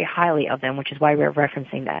think very highly of them, which is why we're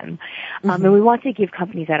referencing them. And we want to give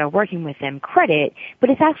companies that are working with them credit,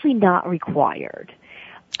 but it's actually not required.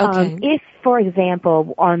 Okay. If, for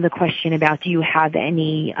example, on the question about do you have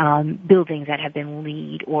any buildings that have been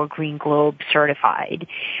LEED or Green Globe certified,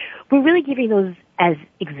 we're really giving those as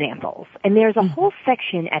examples. And there's a whole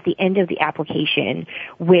section at the end of the application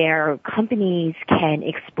where companies can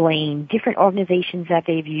explain different organizations that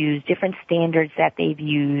they've used, different standards that they've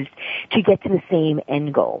used to get to the same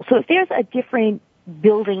end goal. So if there's a different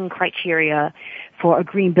building criteria for a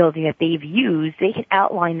green building that they've used, they can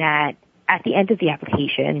outline that at the end of the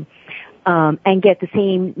application, and get the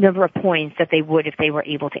same number of points that they would if they were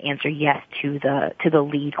able to answer yes to the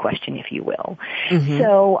LEED question, if you will.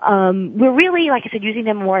 So we're really, like I said, using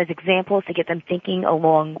them more as examples to get them thinking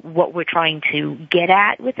along what we're trying to get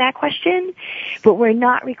at with that question, but we're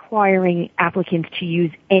not requiring applicants to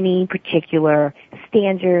use any particular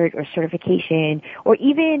standard or certification or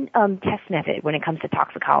even test method when it comes to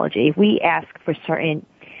toxicology. If we ask for certain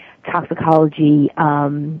toxicology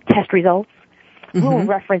test results, we'll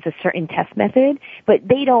reference a certain test method, but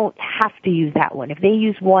they don't have to use that one. If they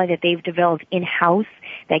use one that they've developed in-house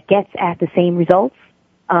that gets at the same results,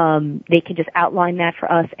 they can just outline that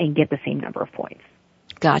for us and get the same number of points.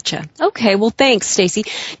 Gotcha. Okay, well, thanks, Stacey.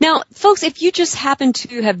 Now, folks, if you just happen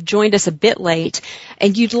to have joined us a bit late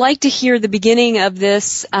and you'd like to hear the beginning of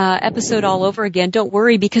this episode all over again, don't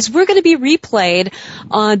worry, because we're going to be replayed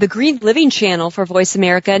on the Green Living channel for Voice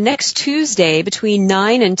America next Tuesday between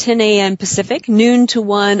 9 and 10 a.m. Pacific, noon to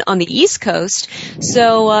 1 on the East Coast.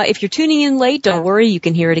 So if you're tuning in late, don't worry, you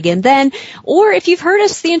can hear it again then. Or if you've heard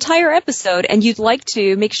us the entire episode and you'd like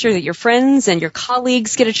to make sure that your friends and your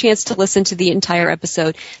colleagues get a chance to listen to the entire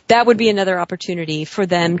episode, that would be another opportunity for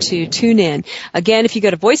them to tune in. Again, if you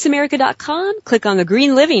go to voiceamerica.com, click on the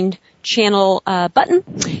Green Living channel button,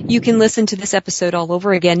 you can listen to this episode all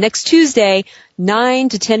over again next Tuesday, 9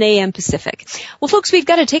 to 10 a.m. Pacific. Well, folks, we've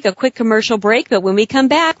got to take a quick commercial break, but when we come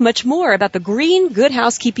back, much more about the Green Good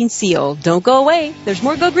Housekeeping Seal. Don't go away. There's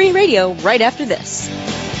more Go Green Radio right after this.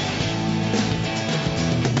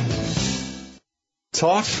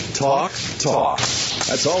 Talk, talk, talk.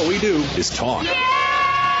 That's all we do is talk.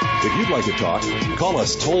 If you'd like to talk, call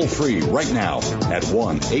us toll-free right now at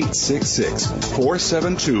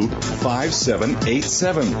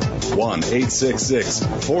 1-866-472-5787.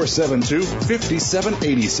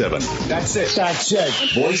 1-866-472-5787. That's it.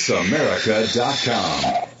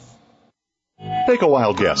 VoiceAmerica.com. Take a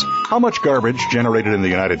wild guess. How much garbage generated in the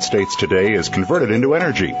United States today is converted into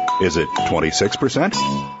energy? Is it 26%,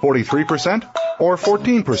 43%, or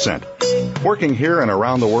 14%? Working here and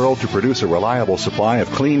around the world to produce a reliable supply of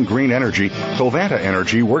clean, green energy, Covanta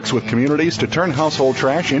Energy works with communities to turn household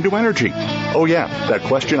trash into energy. Oh yeah, that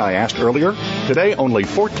question I asked earlier? Today, only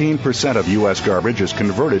 14% of U.S. garbage is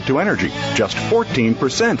converted to energy. Just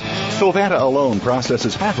 14%. Covanta alone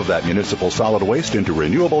processes half of that municipal solid waste into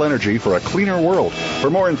renewable energy for a cleaner world. For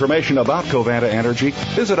more information about Covanta Energy,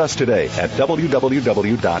 visit us today at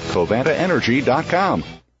www.covantaenergy.com.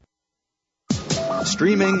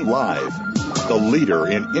 Streaming live, the leader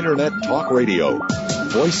in Internet talk radio,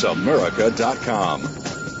 VoiceAmerica.com.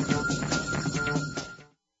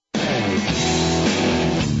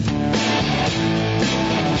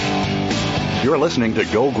 You're listening to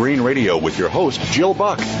Go Green Radio with your host, Jill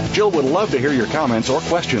Buck. Jill would love to hear your comments or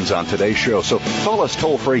questions on today's show, so call us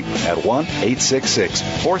toll-free at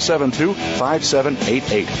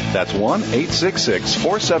 1-866-472-5788. That's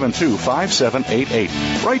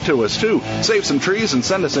 1-866-472-5788. Write to us, too. Save some trees and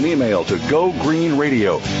send us an email to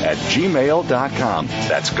gogreenradio@gmail.com.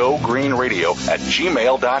 That's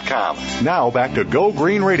gogreenradio@gmail.com. Now back to Go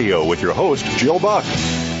Green Radio with your host, Jill Buck.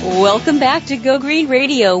 Welcome back to Go Green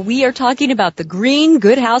Radio. We are talking about the Green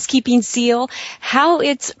Good Housekeeping Seal, how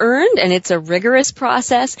it's earned, and it's a rigorous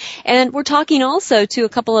process. And we're talking also to a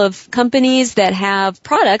couple of companies that have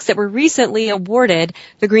products that were recently awarded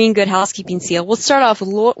the Green Good Housekeeping Seal. We'll start off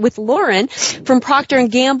with Lauren from Procter &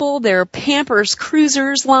 Gamble. Their Pampers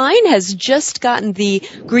Cruisers line has just gotten the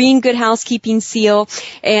Green Good Housekeeping Seal.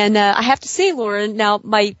 And I have to say, Lauren, now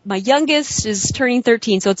my youngest is turning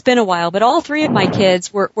 13, so it's been a while, but all three of my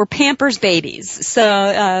kids were Pampers babies.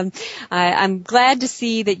 So I'm glad to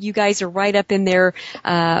see that you guys are right up in there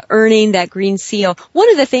earning that green seal. One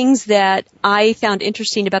of the things that I found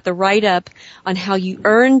interesting about the write-up on how you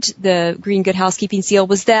earned the Green Good Housekeeping Seal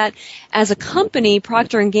was that as a company,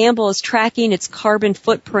 Procter & Gamble is tracking its carbon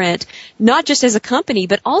footprint, not just as a company,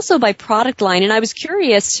 but also by product line. And I was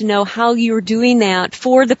curious to know how you were doing that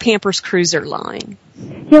for the Pampers Cruiser line.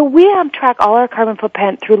 Yeah, we track all our carbon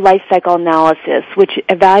footprint through life cycle analysis, which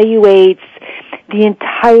evaluates the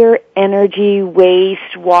entire energy,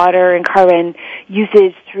 waste, water, and carbon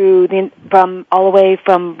usage from all the way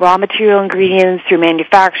from raw material ingredients through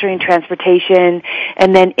manufacturing, transportation,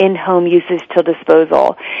 and then in-home usage till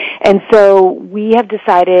disposal. And so we have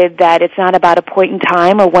decided that it's not about a point in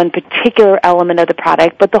time or one particular element of the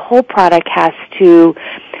product, but the whole product has to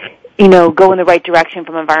go in the right direction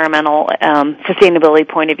from environmental sustainability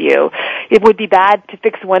point of view. It would be bad to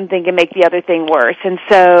fix one thing and make the other thing worse. And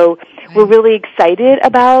so we're really excited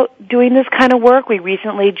about doing this kind of work. We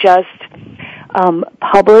recently just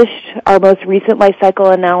published our most recent life cycle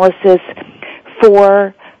analysis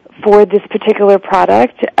for this particular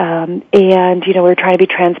product. And we're trying to be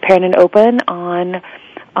transparent and open on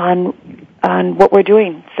what we're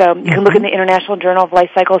doing. So you can look in the International Journal of Life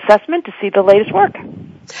Cycle Assessment to see the latest work.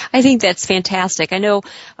 I think that's fantastic. I know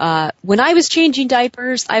when I was changing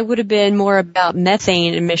diapers, I would have been more about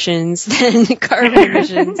methane emissions than carbon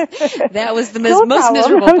emissions. That was the most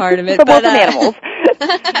miserable part of it. But animals.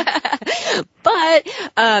 But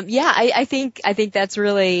I think that's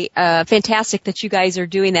really fantastic that you guys are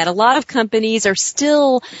doing that. A lot of companies are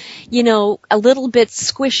still, a little bit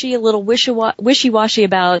squishy, a little wishy-washy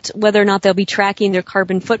about whether or not they'll be tracking their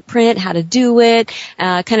carbon footprint, how to do it,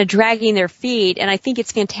 kind of dragging their feet. And I think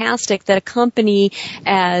it's fantastic that a company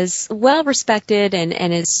as well respected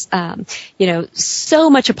and is so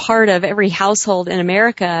much a part of every household in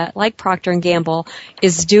America, like Procter & Gamble,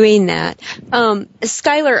 is doing that.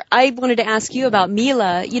 Skylar, I wanted to ask you about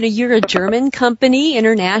Miele. You're a German company,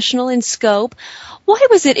 international in scope. Why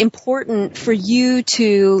was it important for you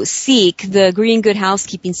to seek the Green Good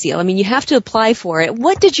Housekeeping Seal? I mean, you have to apply for it.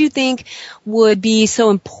 What did you think would be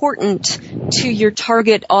so important to your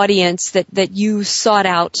target audience that you sought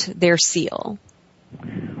out their seal?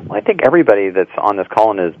 Well, I think everybody that's on this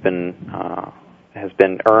call has been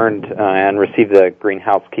earned and received the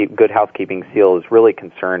Good Housekeeping Seal is really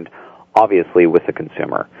concerned, obviously, with the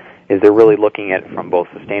consumer. Is they're really looking at it from both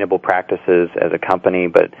sustainable practices as a company,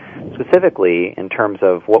 but specifically in terms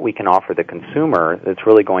of what we can offer the consumer that's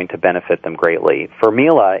really going to benefit them greatly. For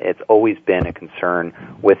Miele, it's always been a concern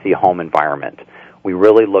with the home environment. We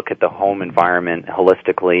really look at the home environment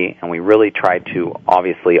holistically, and we really try to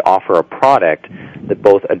obviously offer a product that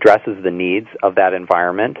both addresses the needs of that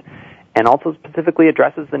environment and also specifically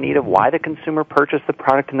addresses the need of why the consumer purchased the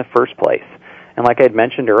product in the first place. And like I had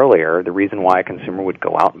mentioned earlier, the reason why a consumer would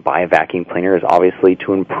go out and buy a vacuum cleaner is obviously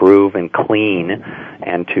to improve and clean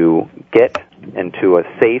and to get into a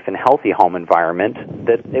safe and healthy home environment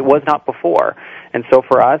that it was not before. And so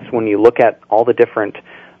for us, when you look at all the different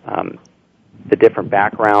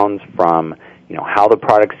backgrounds from, how the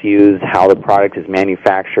product's used, how the product is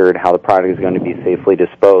manufactured, how the product is going to be safely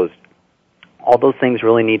disposed. All those things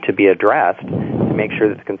really need to be addressed to make sure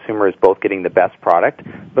that the consumer is both getting the best product,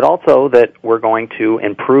 but also that we're going to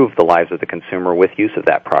improve the lives of the consumer with use of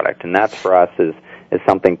that product. And that, for us, is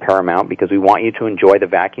something paramount, because we want you to enjoy the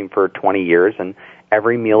vacuum for 20 years, and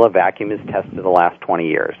every Miele vacuum is tested the last 20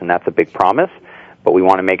 years. And that's a big promise, but we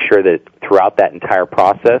want to make sure that throughout that entire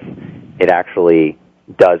process, it actually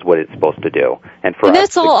does what it's supposed to do. And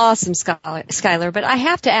that's all awesome, Skylar, but I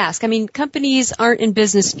have to ask, companies aren't in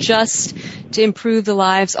business just to improve the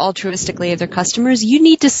lives altruistically of their customers. You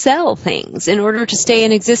need to sell things in order to stay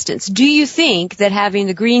in existence. Do you think that having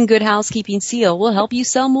the Green Good Housekeeping seal will help you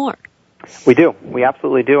sell more? We do. We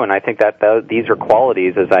absolutely do. And I think that these are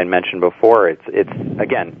qualities, as I mentioned before. It's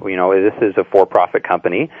again, this is a for-profit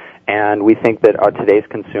company, and we think that today's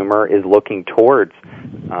consumer is looking towards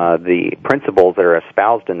the principles that are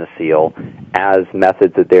espoused in the seal as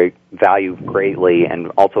methods that they value greatly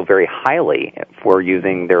and also very highly for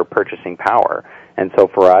using their purchasing power. And so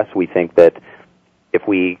for us, we think that if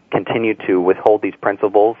we continue to withhold these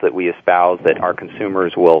principles that we espouse, that our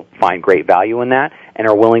consumers will find great value in that and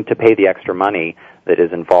are willing to pay the extra money that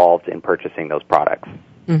is involved in purchasing those products.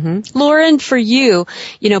 Mm-hmm. Lauren, for you,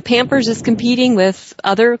 Pampers is competing with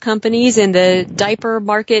other companies in the diaper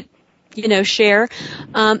market, share.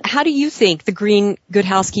 How do you think the Green Good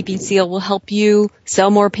Housekeeping seal will help you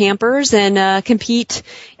sell more Pampers and compete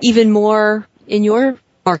even more in your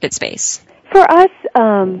market space? For us,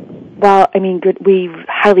 we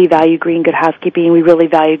highly value Green Good Housekeeping. We really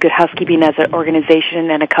value good housekeeping as an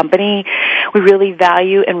organization and a company. We really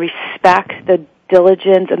value and respect the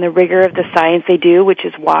diligence and the rigor of the science they do, which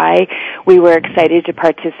is why we were excited to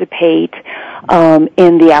participate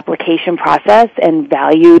in the application process and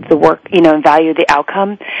valued the work, and valued the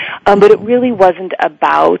outcome. But it really wasn't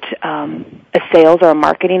about a sales or a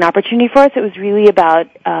marketing opportunity for us. It was really about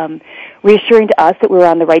reassuring to us that we were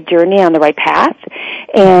on the right journey, on the right path,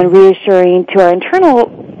 and reassuring to our internal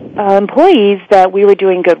employees that we were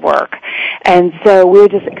doing good work. And so we were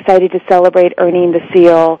just excited to celebrate earning the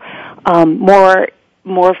seal,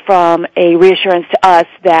 more from a reassurance to us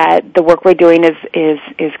that the work we're doing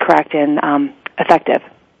is correct and effective.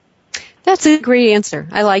 That's a great answer.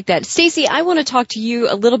 I like that. Stacy, I want to talk to you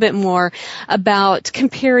a little bit more about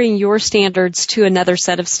comparing your standards to another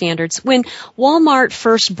set of standards. When Walmart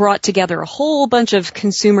first brought together a whole bunch of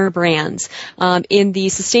consumer brands in the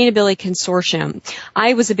Sustainability Consortium,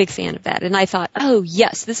 I was a big fan of that. And I thought, oh,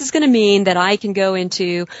 yes, this is going to mean that I can go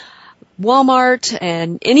into Walmart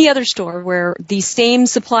and any other store where these same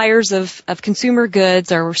suppliers of consumer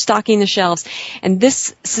goods are stocking the shelves. And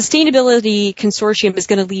this sustainability consortium is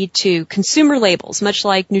going to lead to consumer labels, much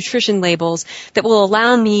like nutrition labels, that will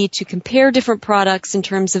allow me to compare different products in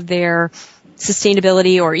terms of their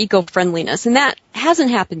sustainability or eco-friendliness. And that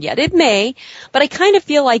hasn't happened yet. It may, but I kind of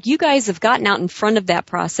feel like you guys have gotten out in front of that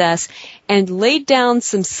process and laid down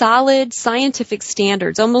some solid scientific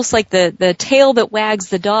standards, almost like the tail that wags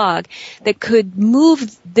the dog, that could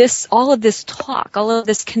move all of this talk, all of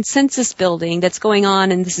this consensus building that's going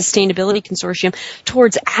on in the Sustainability Consortium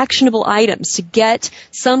towards actionable items to get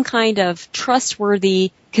some kind of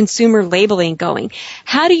trustworthy consumer labeling going.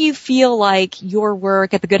 How do you feel like your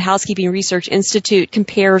work at the Good Housekeeping Research Institute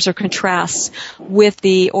compares or contrasts with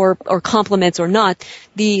or complements or not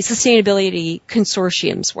the Sustainability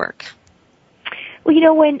Consortium's work?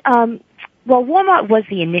 Well, when Walmart was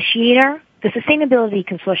the initiator, the Sustainability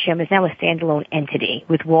Consortium is now a standalone entity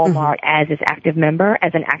with Walmart as an active member.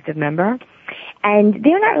 And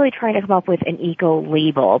they're not really trying to come up with an eco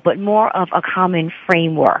label, but more of a common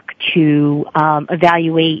framework to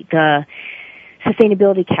evaluate the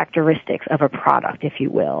sustainability characteristics of a product, if you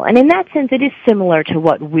will. And in that sense, it is similar to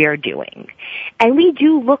what we're doing. And we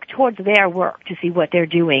do look towards their work to see what they're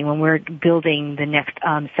doing when we're building the next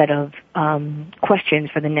set of questions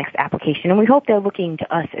for the next application. And we hope they're looking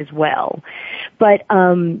to us as well. But,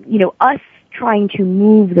 us trying to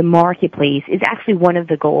move the marketplace is actually one of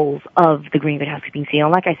the goals of the Green Good Housekeeping seal.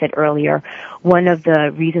 And like I said earlier, one of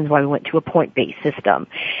the reasons why we went to a point-based system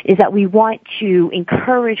is that we want to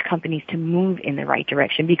encourage companies to move in the right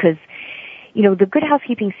direction because, the Good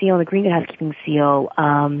Housekeeping seal and the Green Good Housekeeping seal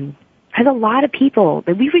has a lot of people.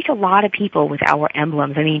 We reach a lot of people with our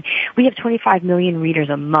emblems. We have 25 million readers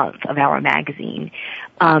a month of our magazine.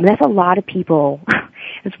 That's a lot of people.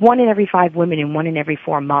 It's 1 in every 5 women and 1 in every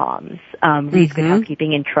 4 moms read Good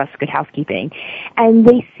Housekeeping and trust Good Housekeeping, and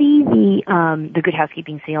they see the Good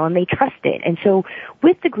Housekeeping seal and they trust it. And so,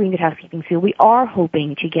 with the Green Good Housekeeping seal, we are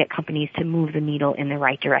hoping to get companies to move the needle in the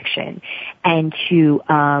right direction and to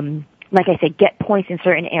like I said, get points in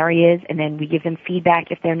certain areas, and then we give them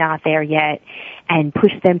feedback if they're not there yet, and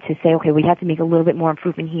push them to say, okay, we have to make a little bit more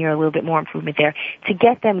improvement here, a little bit more improvement there, to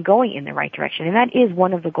get them going in the right direction. And that is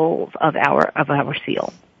one of the goals of our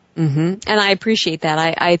seal. Mm-hmm. And I appreciate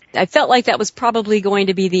that. I felt like that was probably going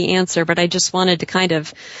to be the answer, but I just wanted to kind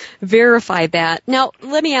of verify that. Now,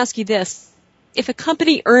 let me ask you this. If a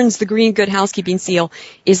company earns the Green Good Housekeeping seal,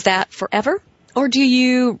 is that forever? Or do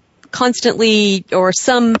you constantly or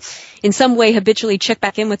in some way habitually check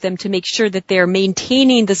back in with them to make sure that they're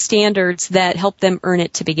maintaining the standards that help them earn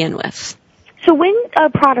it to begin with? So when a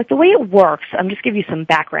product, the way it works, I'm just give you some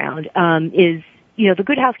background, is, the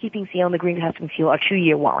Good Housekeeping seal and the Green Good Housekeeping seal are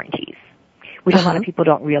 2-year warranties, which a lot of people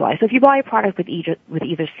don't realize. So if you buy a product with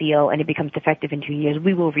either seal and it becomes defective in 2 years,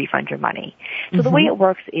 we will refund your money. So the way it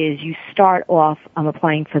works is you start off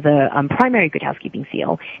applying for the primary Good Housekeeping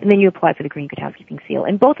seal, and then you apply for the Green Good Housekeeping seal.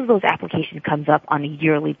 And both of those applications comes up on a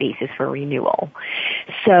yearly basis for renewal.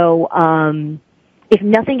 So if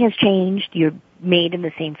nothing has changed, you're made in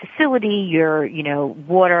the same facility, your,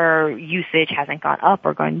 water usage hasn't gone up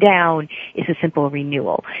or gone down, it's a simple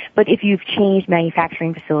renewal. But if you've changed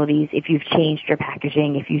manufacturing facilities, if you've changed your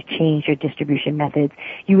packaging, if you've changed your distribution methods,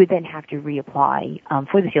 you would then have to reapply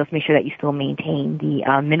for the seal to make sure that you still maintain the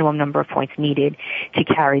minimum number of points needed to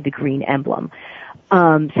carry the green emblem.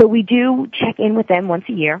 So we do check in with them once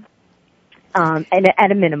a year, and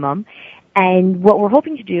at a minimum. And what we're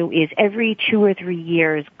hoping to do is every 2 or 3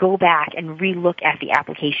 years go back and relook at the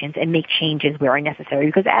applications and make changes where necessary.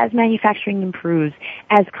 Because as manufacturing improves,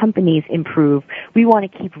 as companies improve, we want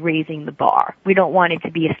to keep raising the bar. We don't want it to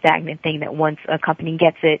be a stagnant thing that once a company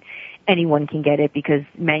gets it, anyone can get it, because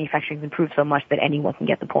manufacturing's improved so much that anyone can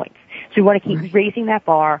get the points. So we want to keep raising that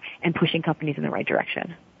bar and pushing companies in the right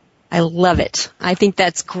direction. I love it. I think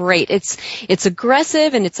that's great. It's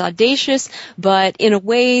aggressive and it's audacious, but in a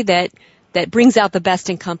way that brings out the best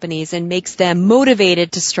in companies and makes them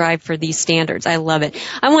motivated to strive for these standards. I love it.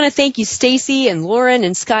 I want to thank you, Stacy and Lauren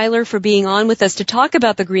and Skylar, for being on with us to talk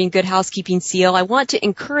about the Green Good Housekeeping seal. I want to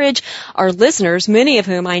encourage our listeners, many of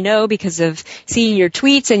whom I know because of seeing your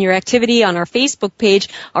tweets and your activity on our Facebook page,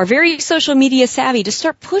 are very social media savvy, to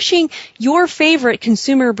start pushing your favorite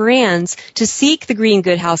consumer brands to seek the Green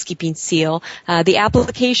Good Housekeeping seal. The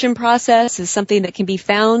application process is something that can be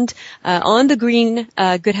found on the Green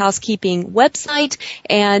Good Housekeeping website,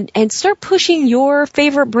 and start pushing your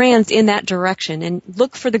favorite brands in that direction, and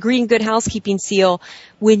look for the Green Good Housekeeping seal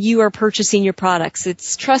when you are purchasing your products.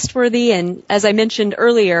 It's trustworthy and, as I mentioned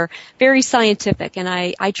earlier, very scientific, and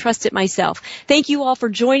I trust it myself. Thank you all for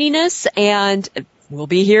joining us, and we'll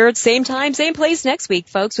be here at the same time, same place next week,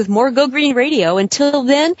 folks, with more Go Green Radio. Until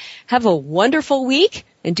then, have a wonderful week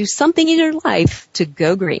and do something in your life to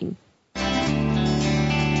go green.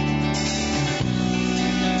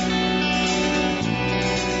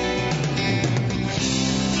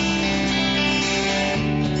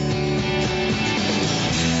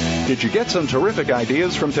 Did you get some terrific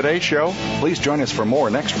ideas from today's show? Please join us for more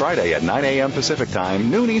next Friday at 9 a.m. Pacific Time,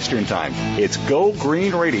 noon Eastern Time. It's Go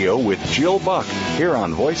Green Radio with Jill Buck here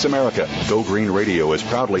on Voice America. Go Green Radio is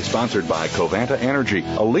proudly sponsored by Covanta Energy,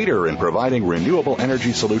 a leader in providing renewable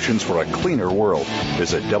energy solutions for a cleaner world.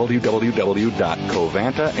 Visit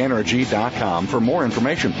www.covantaenergy.com for more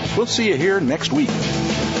information. We'll see you here next week.